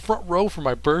I there. got front row for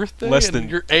my birthday. Less and than-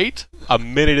 you're 8. A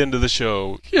minute into the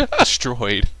show, Yeah.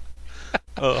 destroyed.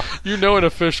 Ugh. You know, an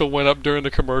official went up during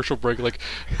the commercial break, like,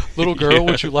 "Little girl, Yeah.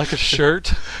 would you like a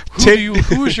shirt? Ten-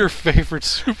 Who's your favorite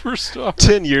superstar?"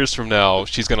 10 years from now,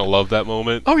 she's gonna love that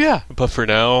moment. Oh yeah. But for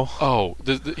now, Oh,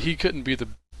 he couldn't be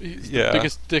he's Yeah. the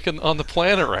biggest dick on the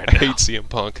planet right I now. hate CM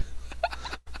Punk.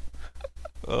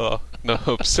 No,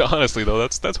 so honestly though,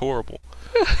 that's horrible.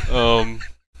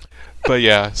 But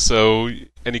yeah, so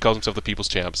and he calls himself the People's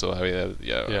Champ. So I mean,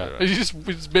 Yeah, he just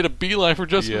made a beeline for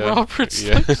Justin Yeah. Roberts.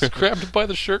 Yeah. Like, just grabbed him by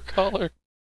the shirt collar.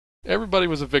 Everybody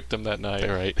was a victim that night.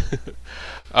 All right.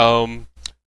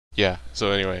 Yeah.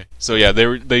 So anyway,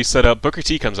 they set up. Booker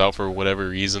T comes out for whatever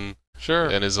reason Sure.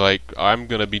 and is like, I'm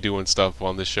gonna be doing stuff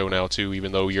on this show now too,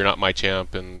 even though you're not my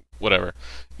champ and whatever.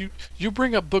 You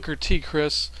bring up Booker T,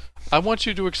 Chris. I want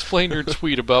you to explain your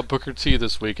tweet about Booker T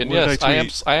this week. And What did yes, I I am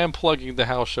tweet? I am plugging the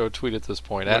House Show tweet at this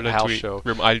point. What At did I House tweet? Show.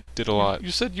 I did a lot.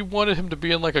 You said you wanted him to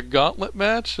be in like a gauntlet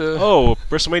match. Oh,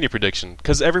 WrestleMania prediction,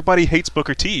 because everybody hates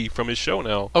Booker T from his show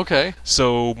now. Okay.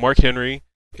 So Mark Henry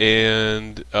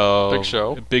and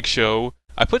Big Show.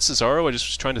 I put Cesaro. I just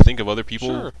was trying to think of other people.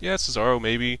 Sure. Yeah, Cesaro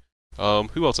maybe.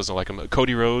 Who else doesn't like him?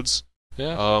 Cody Rhodes.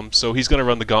 Yeah. So he's gonna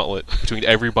run the gauntlet between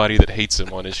everybody that hates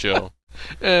him on his show.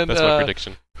 And That's my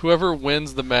prediction. whoever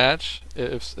wins the match,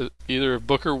 if either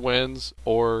Booker wins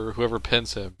or whoever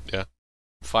pins him, Yeah.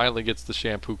 finally gets the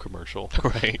shampoo commercial.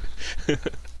 Right.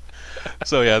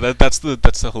 So yeah, that's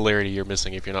the hilarity you're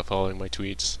missing if you're not following my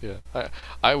tweets. Yeah.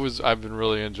 I've been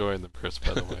really enjoying them, Chris.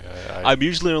 By the way, I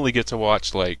usually only get to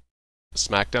watch like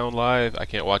SmackDown live. I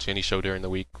can't watch any show during the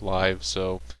week live.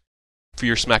 So for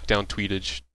your SmackDown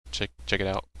tweetage, check it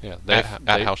out. yeah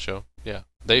At House Show. Yeah,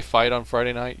 they fight on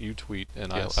Friday night. You tweet,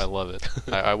 and Yes. I love it.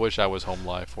 I wish I was home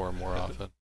live for them more often.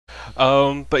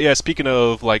 But yeah, speaking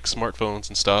of like smartphones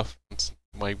and stuff, it's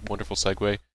my wonderful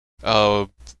segue.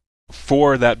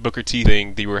 For that Booker T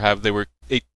thing,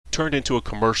 it turned into a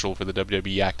commercial for the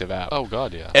WWE Active app. Oh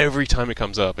God, yeah. Every time it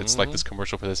comes up, it's like Mhm. this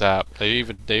commercial for this app. They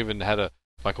even had a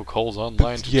Michael Cole's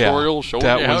online tutorial showing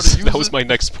that you how was to use that was it. my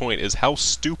next point. Is how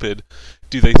stupid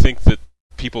do they think that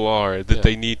people are that Yeah.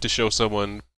 they need to show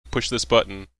someone push this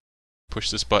button.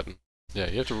 Yeah,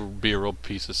 you have to be a real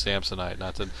piece of Samsonite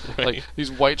not to Right. like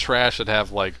these white trash that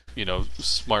have like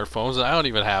smartphones, and I don't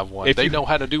even have one. If They you- know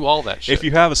how to do all that shit. If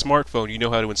you have a smartphone, you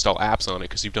know how to install apps on it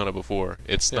because you've done it before.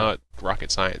 It's Yeah. not rocket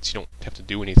science. You don't have to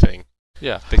do anything.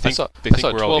 yeah, They think I they think saw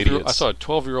a we're all 12-year-old idiots. I saw a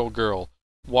 12-year-old girl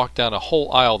walk down a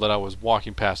whole aisle that I was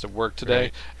walking past at work today,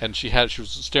 Right. and she was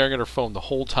staring at her phone the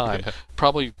whole time, Yeah.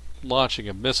 probably launching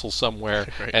a missile somewhere,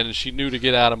 Right. and she knew to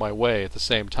get out of my way at the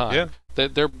same time. Yeah.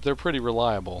 They're pretty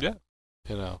reliable. Yeah.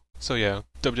 You know. So yeah,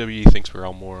 WWE thinks we're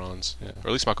all morons, Yeah. or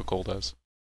at least Michael Cole does.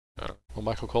 Well,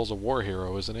 Michael Cole's a war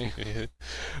hero, isn't he?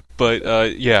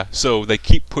 But yeah, so they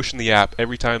keep pushing the app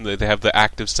every time that they have the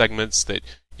active segments that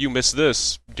you miss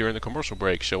this during the commercial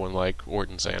break, showing like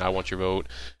Orton saying, "I want your vote,"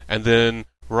 and then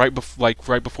right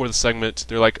before the segment,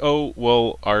 they're like, "Oh,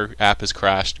 well, our app has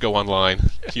crashed. Go online.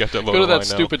 You have to vote Go to that online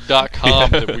now." stupid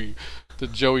 .com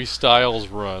that Joey Styles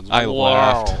runs. I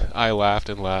Wow. laughed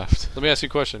and laughed. Let me ask you a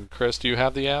question, Chris. Do you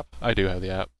have the app? I do have the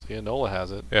app. Yeah, Nola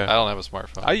has it. Yeah. I don't have a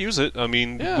smartphone. I use it. I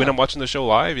mean, Yeah. when I'm watching the show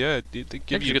live, yeah, it Yeah, gives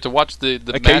 'cause you you get to watch the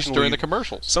match occasionally- during the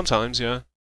commercials. sometimes, yeah,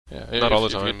 Yeah, not all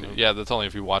if the you- time. yeah, that's only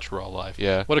if you watch Raw live.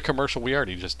 yeah. What a commercial we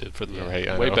already just did for the Right,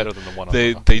 I way know. better than the one on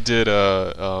They Raw. they did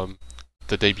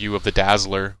the debut of the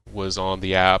Dazzler was on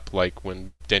the app, like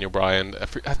when Daniel Bryan.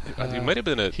 It might have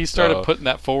been a. He started putting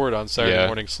that forward on Saturday yeah.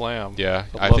 Morning Slam. Yeah,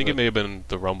 I I love think it. it may have been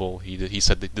the Rumble. He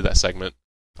said they did that segment.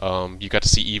 You got to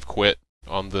see Eve quit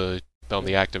on the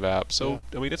active app, so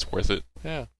I mean it's worth it.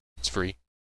 Yeah. It's free.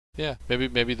 Yeah,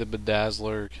 maybe the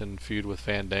Bedazzler can feud with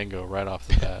Fandango right off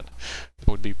the bat.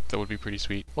 That would be pretty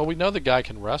sweet. Well, we know the guy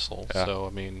can wrestle, Yeah. so I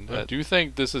mean, Yeah. do you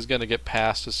think this is going to get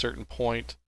past a certain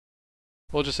point?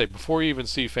 We'll just say before you even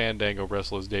see Fandango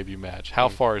wrestle his debut match, how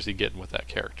far is he getting with that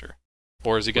character,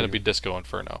 or is he going to be Disco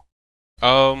Inferno?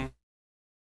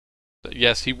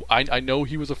 Yes, I know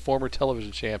he was a former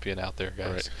television champion out there,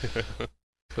 guys, Right.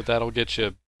 but that'll get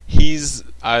you.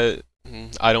 I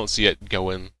don't see it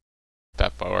going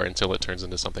that far until it turns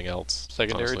into something else.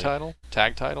 Secondary honestly. title,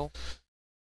 tag title.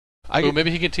 Ooh,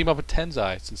 maybe he can team up with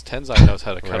Tenzai, since Tenzai knows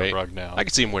how to cut a rug now. I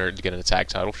could see him winning to get an tag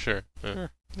title, sure.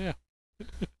 Sure. Yeah.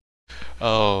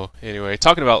 Oh, anyway,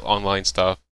 talking about online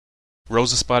stuff.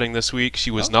 Rosa spotting this week.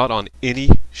 She was not on any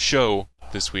show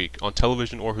this week, on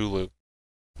television or Hulu.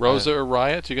 Rosa or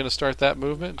Riot? You going to start that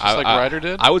movement, just like Ryder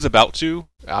did? I was about to.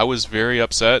 I was very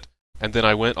upset, and then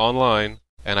I went online,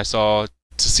 and I saw,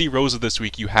 to see Rosa this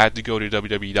week, you had to go to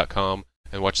WWE.com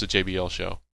and watch the JBL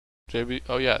show.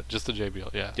 Oh yeah, just the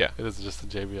JBL. Yeah. Yeah. It is just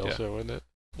the JBL show, isn't it?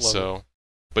 But so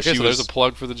there's a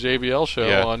plug for the JBL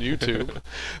show on YouTube.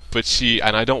 But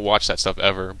and I don't watch that stuff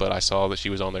ever, but I saw that she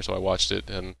was on there, so I watched it,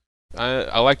 and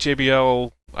I like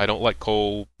JBL. I don't like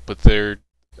Cole, but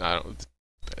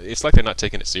it's like they're not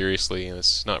taking it seriously, and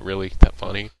it's not really that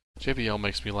funny. JBL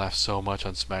makes me laugh so much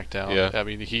on SmackDown. Yeah. I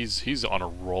mean, he's on a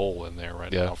roll in there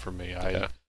right now for me.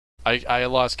 I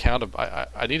lost count of.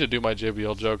 I need to do my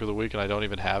JBL joke of the week, and I don't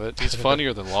even have it. He's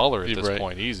funnier than Lawler at this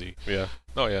point, easy. Yeah.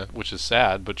 Oh yeah. Which is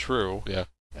sad, but true. Yeah.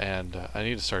 And I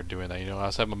need to start doing that. I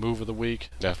also have my move of the week.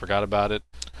 I forgot about it.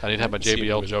 I need to have my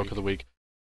JBL joke of the week.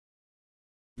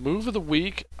 Move of the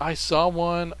week. I saw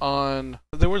one on.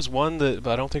 There was one but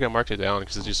I don't think I marked it down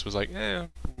because it just was like, meh.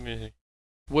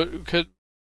 What could?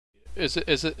 Is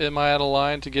it? Am I out of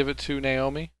line to give it to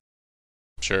Naomi?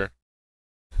 Sure.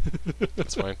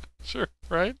 That's fine. Sure.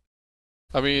 Right.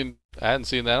 I mean, I hadn't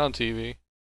seen that on TV.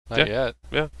 Not yet.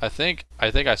 Yeah. I think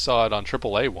I saw it on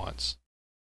AAA once,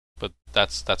 but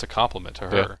that's a compliment to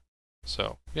her. Yeah.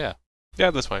 So yeah.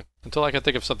 Yeah, that's fine. Until I can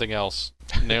think of something else,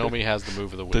 Naomi has the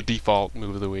move of the week. The default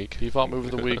move of the week. Default move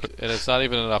of the week, and it's not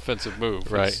even an offensive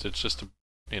move. Right. It's just to,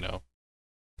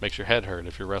 makes your head hurt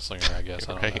if you're wrestling her, I guess.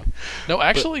 I don't right. know. No,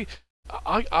 actually,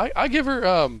 I give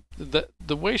her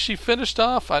the way she finished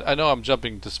off. I know I'm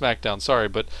jumping to SmackDown, sorry,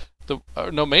 but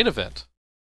no main event.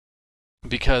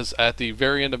 Because at the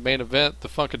very end of main event, the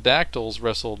Funkadactyls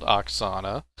wrestled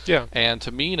Oksana and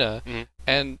Tamina,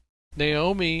 and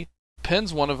Naomi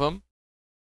pins one of them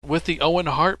with the Owen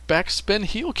Hart backspin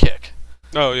heel kick.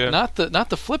 Oh yeah. Not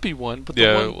the flippy one, but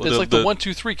the one. It's like the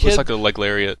 1-2-3 Kid. It's like a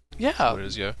lariat. Yeah. What it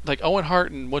is, yeah. Like Owen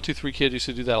Hart and 1-2-3 Kid used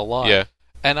to do that a lot. Yeah.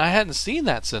 And I hadn't seen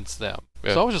that since then.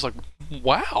 Yeah. So I was just like,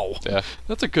 wow. Yeah.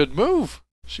 That's a good move.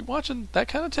 She watching that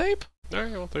kind of tape? All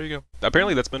right, well, there you go.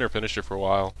 Apparently that's been her finisher for a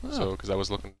while. Oh. So because I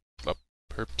was looking up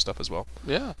her stuff as well.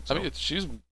 Yeah. So. I mean, she's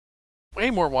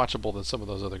way more watchable than some of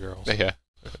those other girls. Yeah.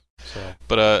 So.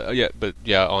 But on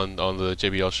the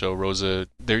JBL show, Rosa,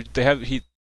 JBL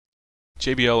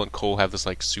and Cole have this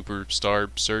like superstar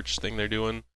search thing they're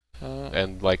doing,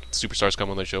 and like superstars come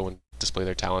on their show and display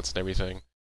their talents and everything.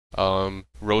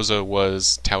 Rosa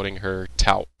was touting her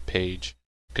tout page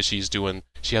because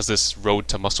she has this road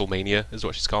to Musclemania is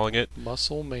what she's calling it.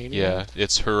 Musclemania? Yeah,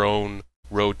 it's her own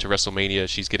road to WrestleMania.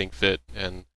 She's getting fit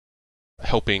and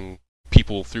helping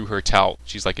people through her tout.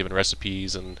 She's like giving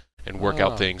recipes and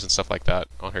workout things and stuff like that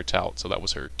on her tout. So that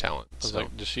was her talent. So.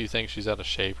 Like, does she think she's out of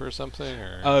shape or something?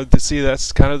 Or? See,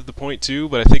 that's kind of the point too.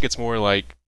 But I think it's more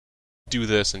like, do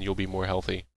this and you'll be more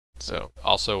healthy. So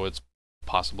also, it's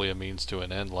possibly a means to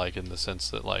an end, like in the sense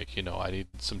that, like, I need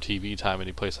some TV time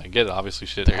any place I can get it. Obviously,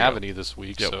 she didn't have any this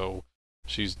week, so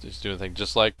she's doing things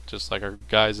just like our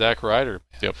guy Zack Ryder.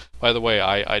 Yep. By the way,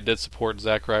 I did support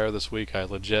Zack Ryder this week. I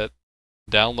legit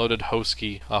downloaded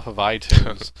Hosky off of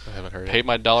iTunes. I haven't heard it. Paid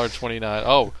my $1.29.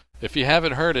 Oh, if you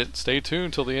haven't heard it, stay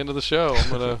tuned till the end of the show. I'm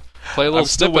gonna play a little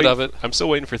snippet of it. I'm still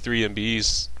waiting for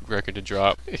 3MB's record to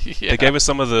drop. Yeah. They gave us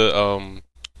some of the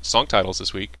song titles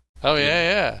this week. Oh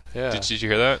yeah. Did you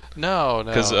hear that? No.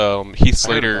 Because Heath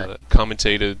Slater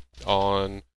commentated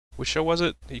on, which show was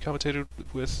it? He commentated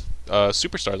with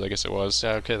Superstars, I guess it was.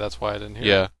 Yeah. Okay, that's why I didn't hear.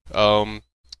 Yeah. Do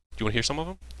you want to hear some of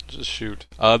them? Just shoot.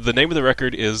 The name of the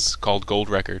record is called Gold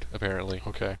Record, apparently.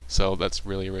 Okay. So that's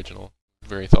really original.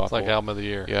 Very thoughtful. It's like Album of the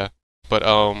Year. Yeah. But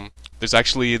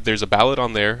there's a ballad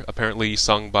on there, apparently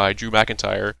sung by Drew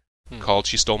McIntyre, called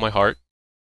She Stole My Heart.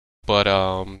 But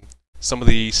some of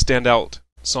the standout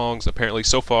songs apparently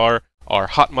so far are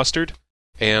Hot Mustard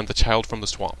and The Child from the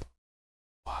Swamp.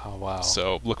 Wow.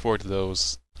 So look forward to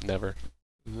those. Never.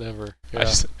 Yeah. I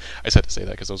just had to say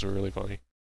that because those were really funny.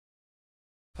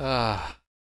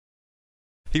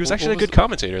 He was actually a good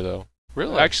commentator, though.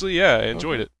 Really? Actually, yeah, I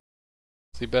enjoyed it.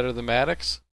 Is he better than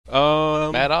Maddox?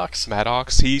 Maddox?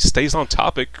 Maddox. He stays on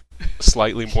topic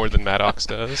slightly more than Maddox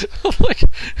does.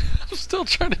 I'm still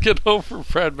trying to get over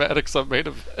Brad Maddox on main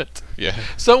event. Yeah.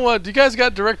 So, do you guys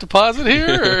got direct deposit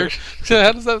here, or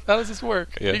how does this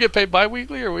work? Yeah. You get paid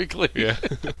bi-weekly or weekly? Yeah.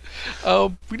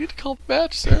 We need to call the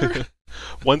match, sir.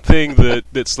 One thing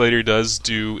that Slater does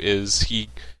do is he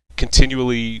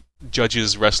continually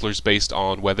judges wrestlers based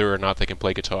on whether or not they can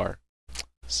play guitar.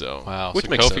 So wow, which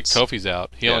so makes sense. Kofi's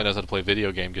out. He Yeah. only knows how to play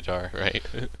video game guitar. Right.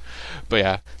 But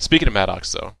yeah, speaking of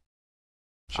Maddox though,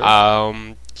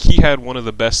 Sure. he had one of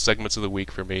the best segments of the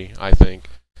week for me, I think.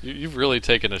 You've really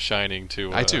taken a shining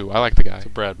to. I do. I like the guy. To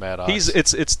Brad Maddox.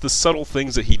 It's the subtle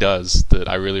things that he does that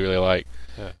I really really like.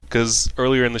 Yeah. Because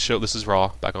earlier in the show, this is Raw,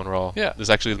 back on Raw. Yeah. This is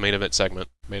actually the main event segment,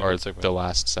 the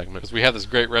last segment. Because we have this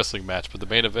great wrestling match, but the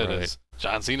main event is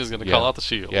John Cena's going to call out the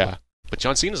Shield. Yeah. But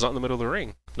John Cena's not in the middle of the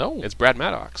ring. No. It's Brad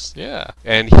Maddox. Yeah.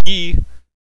 And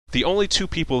the only two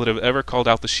people that have ever called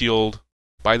out the Shield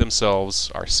by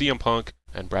themselves are CM Punk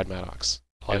and Brad Maddox.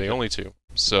 The only two.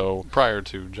 So prior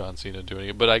to John Cena doing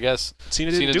it, but I guess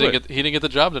Cena didn't do it. He didn't get the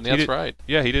job done. That's right.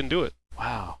 Yeah, he didn't do it.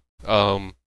 Wow.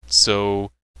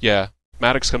 So yeah,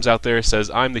 Maddox comes out there,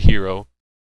 says, "I'm the hero.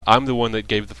 I'm the one that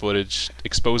gave the footage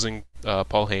exposing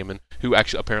Paul Heyman, who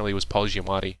actually apparently was Paul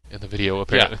Giamatti in the video,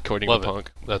 according to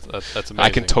Punk." That's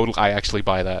amazing. I actually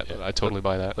buy that. Yeah. I totally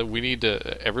buy that. We need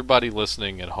to, everybody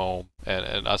listening at home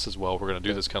and us as well. We're going to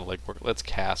do this kind of like let's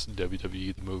cast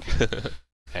WWE the movie.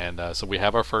 And so we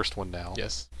have our first one now.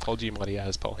 Yes, Paul Giamatti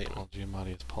as Paul Heyman. Paul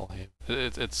Giamatti as Paul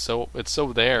Heyman. It's so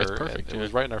there. It's perfect. It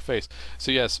was right in our face.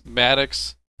 So yes,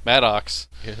 Maddox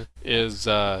is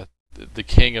the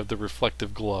king of the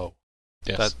reflective glow.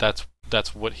 Yes.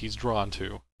 That's what he's drawn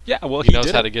to. Yeah, well, he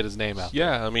knows how to get his name out.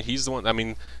 Yeah, I mean, he's the one. I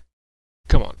mean,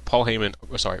 come on, Paul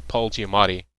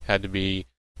Giamatti had to be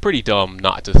pretty dumb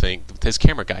not to think his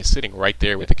camera guy's sitting right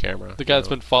there with the camera. The guy's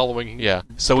been following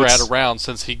Brad around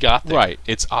since he got there. Right.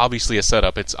 It's obviously a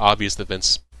setup. It's obvious that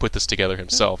Vince put this together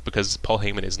himself because Paul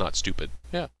Heyman is not stupid.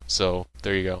 Yeah. So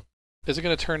there you go. Is it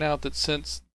going to turn out that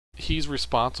since he's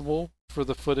responsible for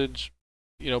the footage,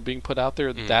 being put out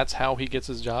there, that's how he gets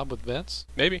his job with Vince?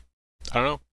 Maybe. I don't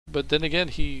know. But then again,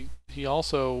 he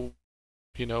also,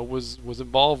 was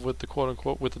involved with the quote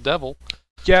unquote with the devil.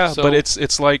 Yeah, but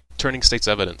it's like turning state's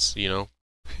evidence,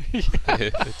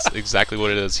 It's exactly what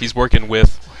it is. He's working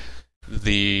with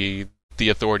the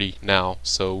authority now,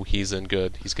 so he's in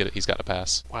good. He's got a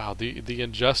pass. Wow, the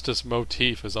injustice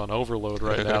motif is on overload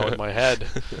right now in my head.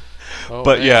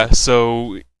 But man. Yeah,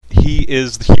 so he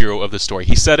is the hero of the story.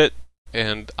 He said it,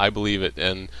 and I believe it.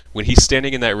 And when he's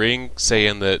standing in that ring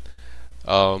saying that,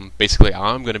 basically,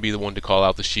 I'm going to be the one to call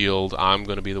out the Shield. I'm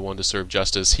going to be the one to serve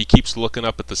justice. He keeps looking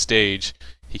up at the stage.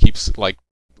 He keeps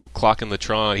clocking the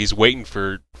Tron. He's waiting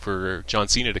for John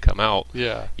Cena to come out.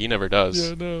 Yeah. He never does.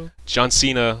 Yeah, no. John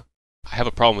Cena, I have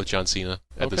a problem with John Cena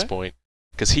at this point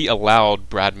because he allowed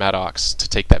Brad Maddox to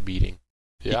take that beating.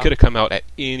 Yeah. He could have come out at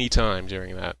any time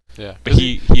during that. Yeah. But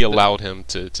he allowed him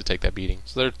to take that beating.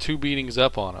 So there are 2 beatings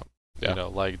up on him. Yeah.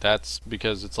 That's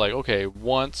because it's like, okay,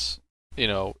 once,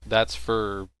 that's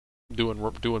for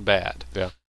doing bad.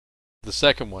 Yeah. The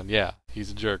second one, he's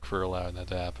a jerk for allowing that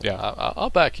to happen. Yeah. I'll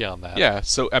back you on that. Yeah,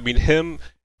 so, I mean,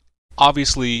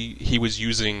 obviously, he was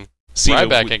using...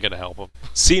 Ryback ain't going to help him.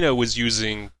 Cena was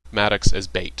using Maddox as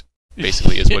bait,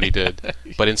 basically, is what he did.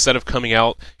 But instead of coming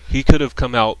out, he could have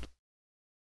come out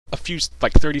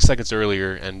 30 seconds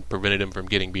earlier and prevented him from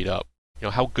getting beat up.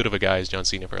 How good of a guy is John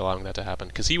Cena for allowing that to happen?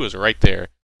 Because he was right there.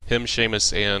 Him,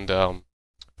 Sheamus, and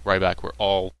Ryback were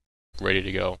all ready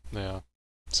to go. Yeah.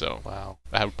 So, wow.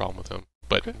 I have a problem with him.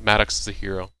 But Maddox is a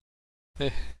hero.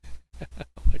 Like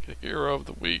a hero of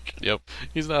the week. Yep.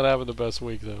 He's not having the best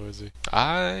week, though, is he?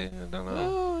 I don't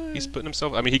know. He's putting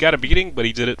himself... I mean, he got a beating, but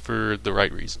he did it for the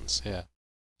right reasons. Yeah.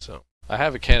 So, I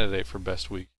have a candidate for best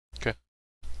week. Okay.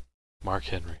 Mark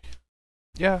Henry.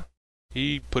 Yeah.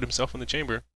 He put himself in the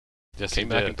chamber. Yes, Came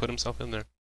back and put himself in there.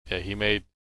 Yeah, he made...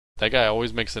 That guy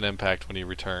always makes an impact when he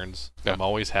returns. Yeah. I'm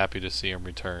always happy to see him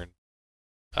return.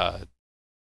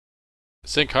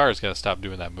 Sin Cara is going to stop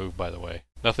doing that move, by the way.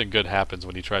 Nothing good happens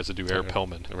when he tries to do Air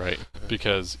Pillman. Right.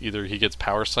 Because either he gets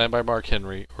power slammed by Mark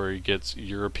Henry or he gets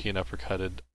European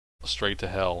uppercutted straight to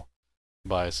hell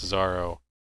by Cesaro.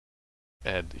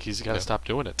 And he's got to stop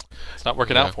doing it. It's not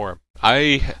working out for him.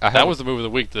 That was the move of the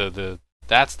week.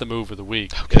 That's the move of the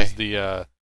week. Okay. Is the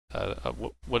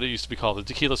what it used to be called, the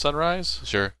Tequila Sunrise?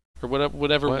 Sure. Or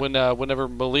whatever. Whenever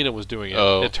Melina was doing it,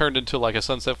 it turned into like a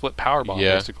sunset flip powerbomb,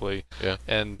 basically. Yeah.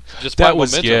 And just that by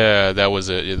was momentum. that was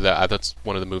it. That's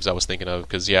one of the moves I was thinking of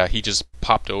because he just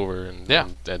popped over and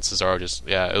Cesaro just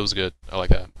it was good. I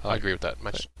like that. I agree with that.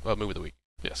 Match move of the week.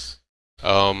 Yes.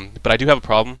 But I do have a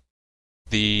problem.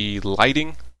 The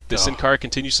lighting that Sin Cara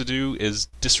continues to do is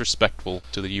disrespectful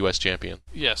to the U.S. champion.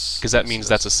 Yes. Because that means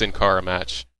that's a Sin Cara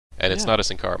match, and it's not a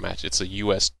Sin Cara match. It's a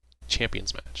U.S.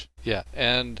 champions match. Yeah,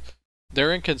 and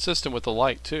they're inconsistent with the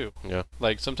light, too. Yeah.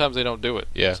 Like, sometimes they don't do it.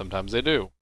 Yeah. Sometimes they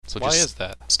do. So why is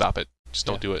that? Stop it. Just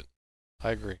don't do it.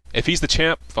 I agree. If he's the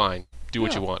champ, fine. Do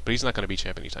what you want. But he's not going to be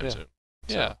champ anytime soon.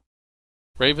 So. Yeah.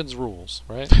 Ravens rules,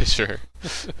 right? Sure.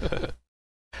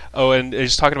 Oh, and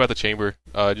just talking about the chamber,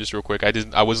 just real quick,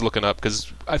 I was looking up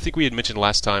because I think we had mentioned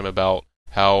last time about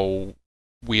how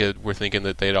were thinking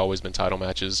that they'd always been title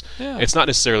matches. Yeah. It's not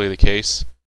necessarily the case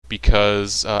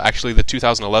because actually the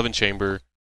 2011 chamber,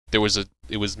 it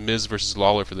was Miz versus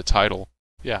Lawler for the title.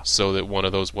 Yeah. So that one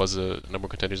of those was a number one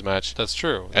contenders match. That's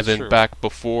true. And then back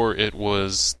before it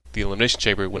was the Elimination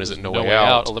Chamber, when is it No Way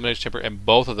Out? Elimination Chamber, and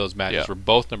both of those matches were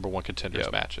both number one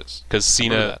contenders matches. Because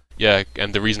Cena,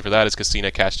 and the reason for that is because Cena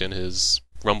cashed in his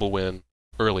Rumble win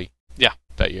early. Yeah.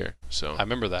 That year. So I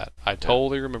remember that. I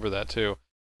totally remember that too.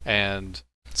 And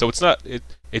so it's not.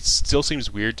 It still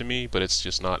seems weird to me, but it's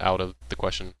just not out of the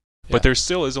question. Yeah. But there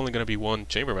still is only going to be one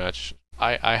chamber match.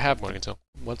 I have to,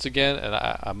 once again, and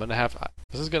I'm going to have.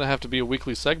 This is going to have to be a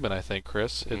weekly segment, I think,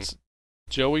 Chris. Mm-hmm. It's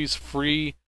Joey's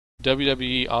free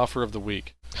WWE offer of the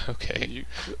week. Okay.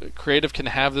 Creative can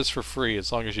have this for free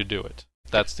as long as you do it.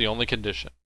 That's the only condition.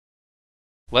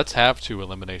 Let's have 2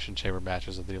 Elimination Chamber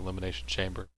matches at the Elimination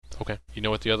Chamber. Okay. You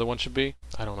know what the other one should be?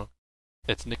 I don't know.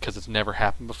 It's because it's never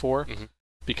happened before. Mm-hmm.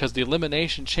 Because the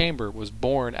Elimination Chamber was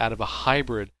born out of a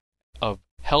hybrid of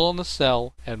Hell in a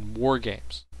Cell and War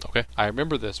Games. Okay. I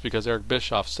remember this because Eric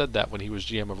Bischoff said that when he was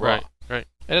GM of Raw. Right.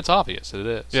 And it's obvious it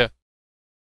is. Yeah.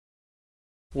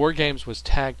 War Games was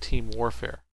tag team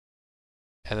warfare.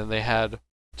 And then they had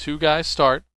 2 guys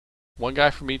start, 1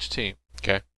 guy from each team.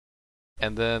 Okay.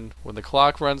 And then when the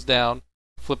clock runs down,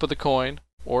 flip of the coin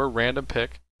or random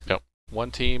pick, one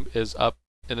team is up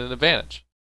in an advantage.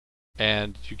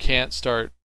 And you can't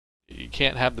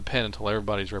have the pin until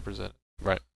everybody's represented.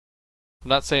 Right. I'm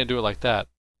not saying do it like that,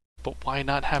 but why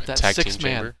not have that tag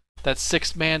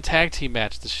 6-man tag team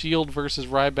match, the Shield versus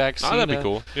Ryback, Cena. Oh, that'd be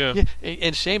cool. Yeah.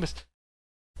 And Sheamus.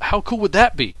 How cool would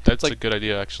that be? That's a good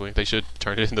idea, actually. They should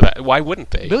turn it into that. Why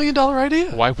wouldn't they? $1 million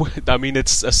idea. Why would? I mean,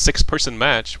 it's a 6-person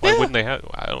match. Why wouldn't they have?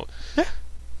 I don't. Yeah.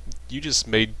 You just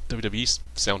made WWE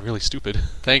sound really stupid.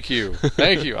 Thank you.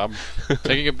 I'm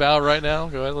taking a bow right now.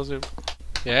 Go ahead, let's do it.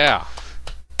 Yeah.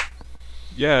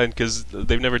 Yeah, and because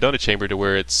they've never done a chamber to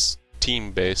where it's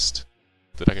team-based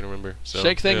that I can remember. So,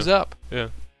 shake things up. Yeah.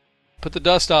 Put the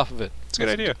dust off of it. It's a good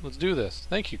idea. Let's do this.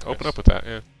 Thank you, Chris. Open up with that,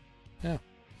 Yeah.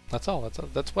 That's all.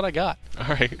 That's what I got. All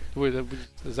right.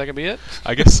 Is that going to be it?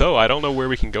 I guess so. I don't know where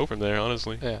we can go from there,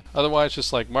 honestly. Yeah. Otherwise,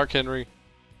 just like Mark Henry.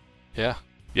 Yeah.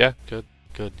 Yeah. Good.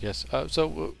 Yes.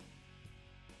 So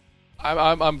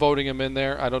I'm voting him in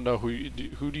there. I don't know who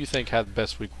do you think had the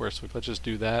best week, worst week. Let's just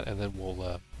do that, and then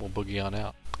we'll boogie on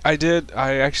out. I did.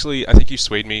 I think you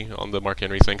swayed me on the Mark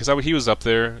Henry thing because he was up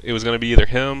there. It was going to be either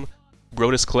him,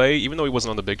 Brodus Clay. Even though he wasn't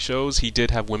on the big shows, he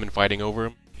did have women fighting over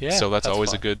him. Yeah. So that's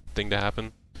always fun. a good thing to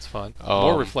happen. It's fun.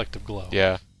 More reflective glow.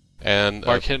 Yeah. And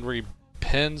Mark Henry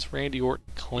pins Randy Orton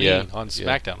clean on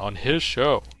SmackDown on his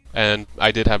show. And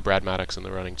I did have Brad Maddox in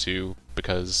the running too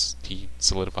because he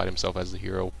solidified himself as the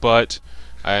hero. But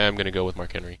I am going to go with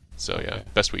Mark Henry. So yeah,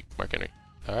 best week, Mark Henry.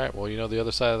 All right. Well, you know the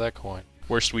other side of that coin.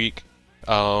 Worst week.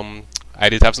 I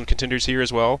did have some contenders here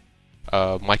as well.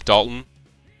 Mike Dalton,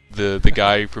 the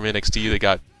guy from NXT that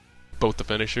got both the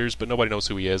finishers, but nobody knows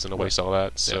who he is and nobody saw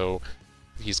that, so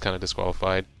he's kind of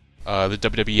disqualified. The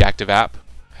WWE Active app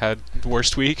had the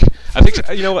worst week. I think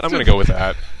you know what, I'm going to go with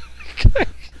that. Do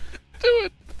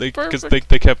it. Because they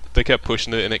kept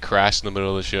pushing it and it crashed in the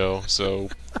middle of the show. So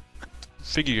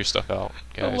figure your stuff out,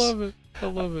 guys. I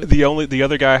love it. The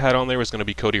other guy I had on there was going to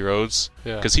be Cody Rhodes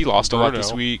because he lost a lot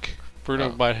this week.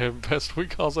 Bruno might have best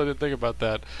week also. I didn't think about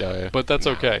that. Yeah. But that's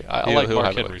okay. I like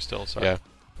Mark Henry still. Sorry.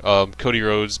 Yeah. Cody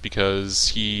Rhodes because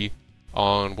he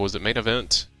on main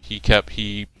event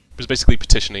he was basically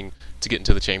petitioning to get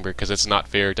into the chamber because it's not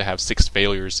fair to have 6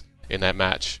 failures in that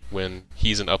match when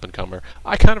he's an up-and-comer.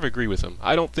 I kind of agree with him.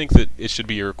 I don't think that it should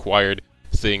be a required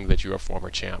thing that you're a former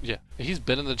champ. Yeah, he's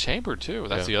been in the chamber too.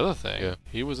 That's the other thing. Yeah.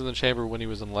 He was in the chamber when he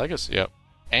was in Legacy. Yep.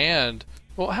 And,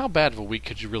 well, how bad of a week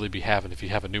could you really be having if you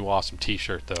have a new awesome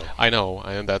T-shirt, though? I know,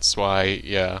 and that's why,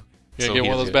 You gonna get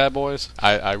one of those bad boys?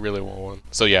 I really want one.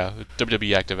 So yeah,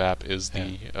 WWE Active app is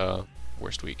the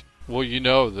worst week. Well, you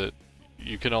know that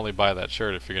you can only buy that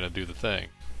shirt if you're going to do the thing.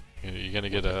 You're going to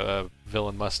get a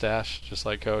villain mustache, just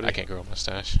like Cody? I can't grow a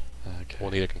mustache. Okay. Well,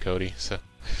 neither can Cody, so...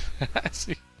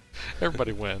 See,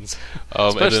 everybody wins.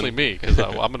 Especially me, because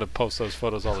I'm going to post those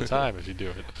photos all the time if you do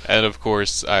it. And, of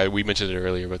course, we mentioned it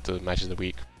earlier, but the match of the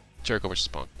week, Jericho vs.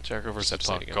 Punk. Jericho vs.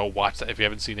 Punk. Go watch that. If you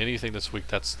haven't seen anything this week,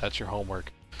 that's your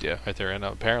homework. Yeah. Right there. And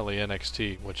apparently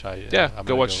NXT, which I...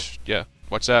 watch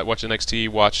that. Watch NXT.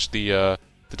 Watch the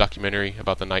documentary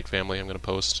about the Knight family I'm going to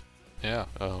post. Yeah.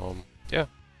 Yeah.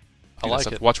 I like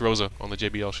it. Watch Rosa on the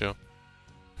JBL show.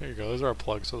 There you go. Those are our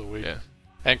plugs of the week. Yeah.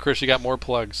 And Chris, you got more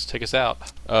plugs. Take us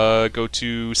out. Go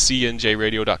to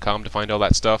cnjradio.com to find all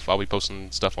that stuff. I'll be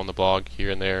posting stuff on the blog here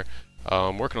and there.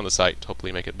 Working on the site to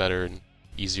hopefully make it better and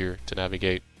easier to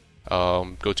navigate.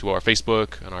 Go to our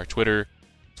Facebook and our Twitter.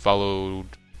 Follow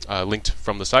linked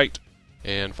from the site.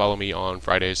 And follow me on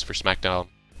Fridays for SmackDown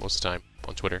most of the time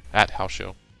on Twitter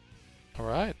 @HouseShow. All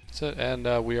right. That's it.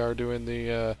 And we are doing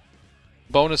the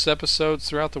bonus episodes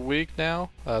throughout the week now.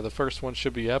 The first one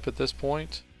should be up at this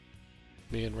point.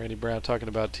 Me and Randy Brown talking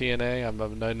about TNA.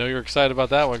 I know you're excited about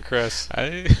that one, Chris.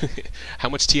 How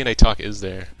much TNA talk is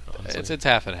there? Honestly? It's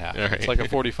half and half. Right. It's like a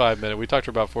 45-minute. We talked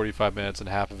for about 45 minutes, and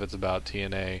half of it's about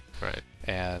TNA. Right.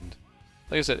 And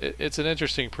like I said, it's an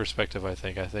interesting perspective, I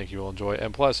think. I think you will enjoy it.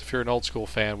 And plus, if you're an old school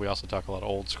fan, we also talk a lot of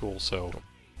old school, so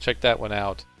check that one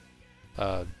out.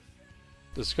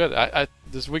 This is good.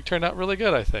 This week turned out really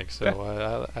good, I think. So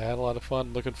yeah. I had a lot of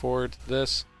fun. Looking forward to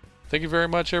this. Thank you very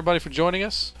much, everybody, for joining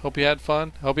us. Hope you had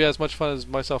fun. Hope you had as much fun as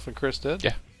myself and Chris did.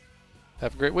 Yeah.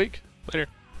 Have a great week. Later.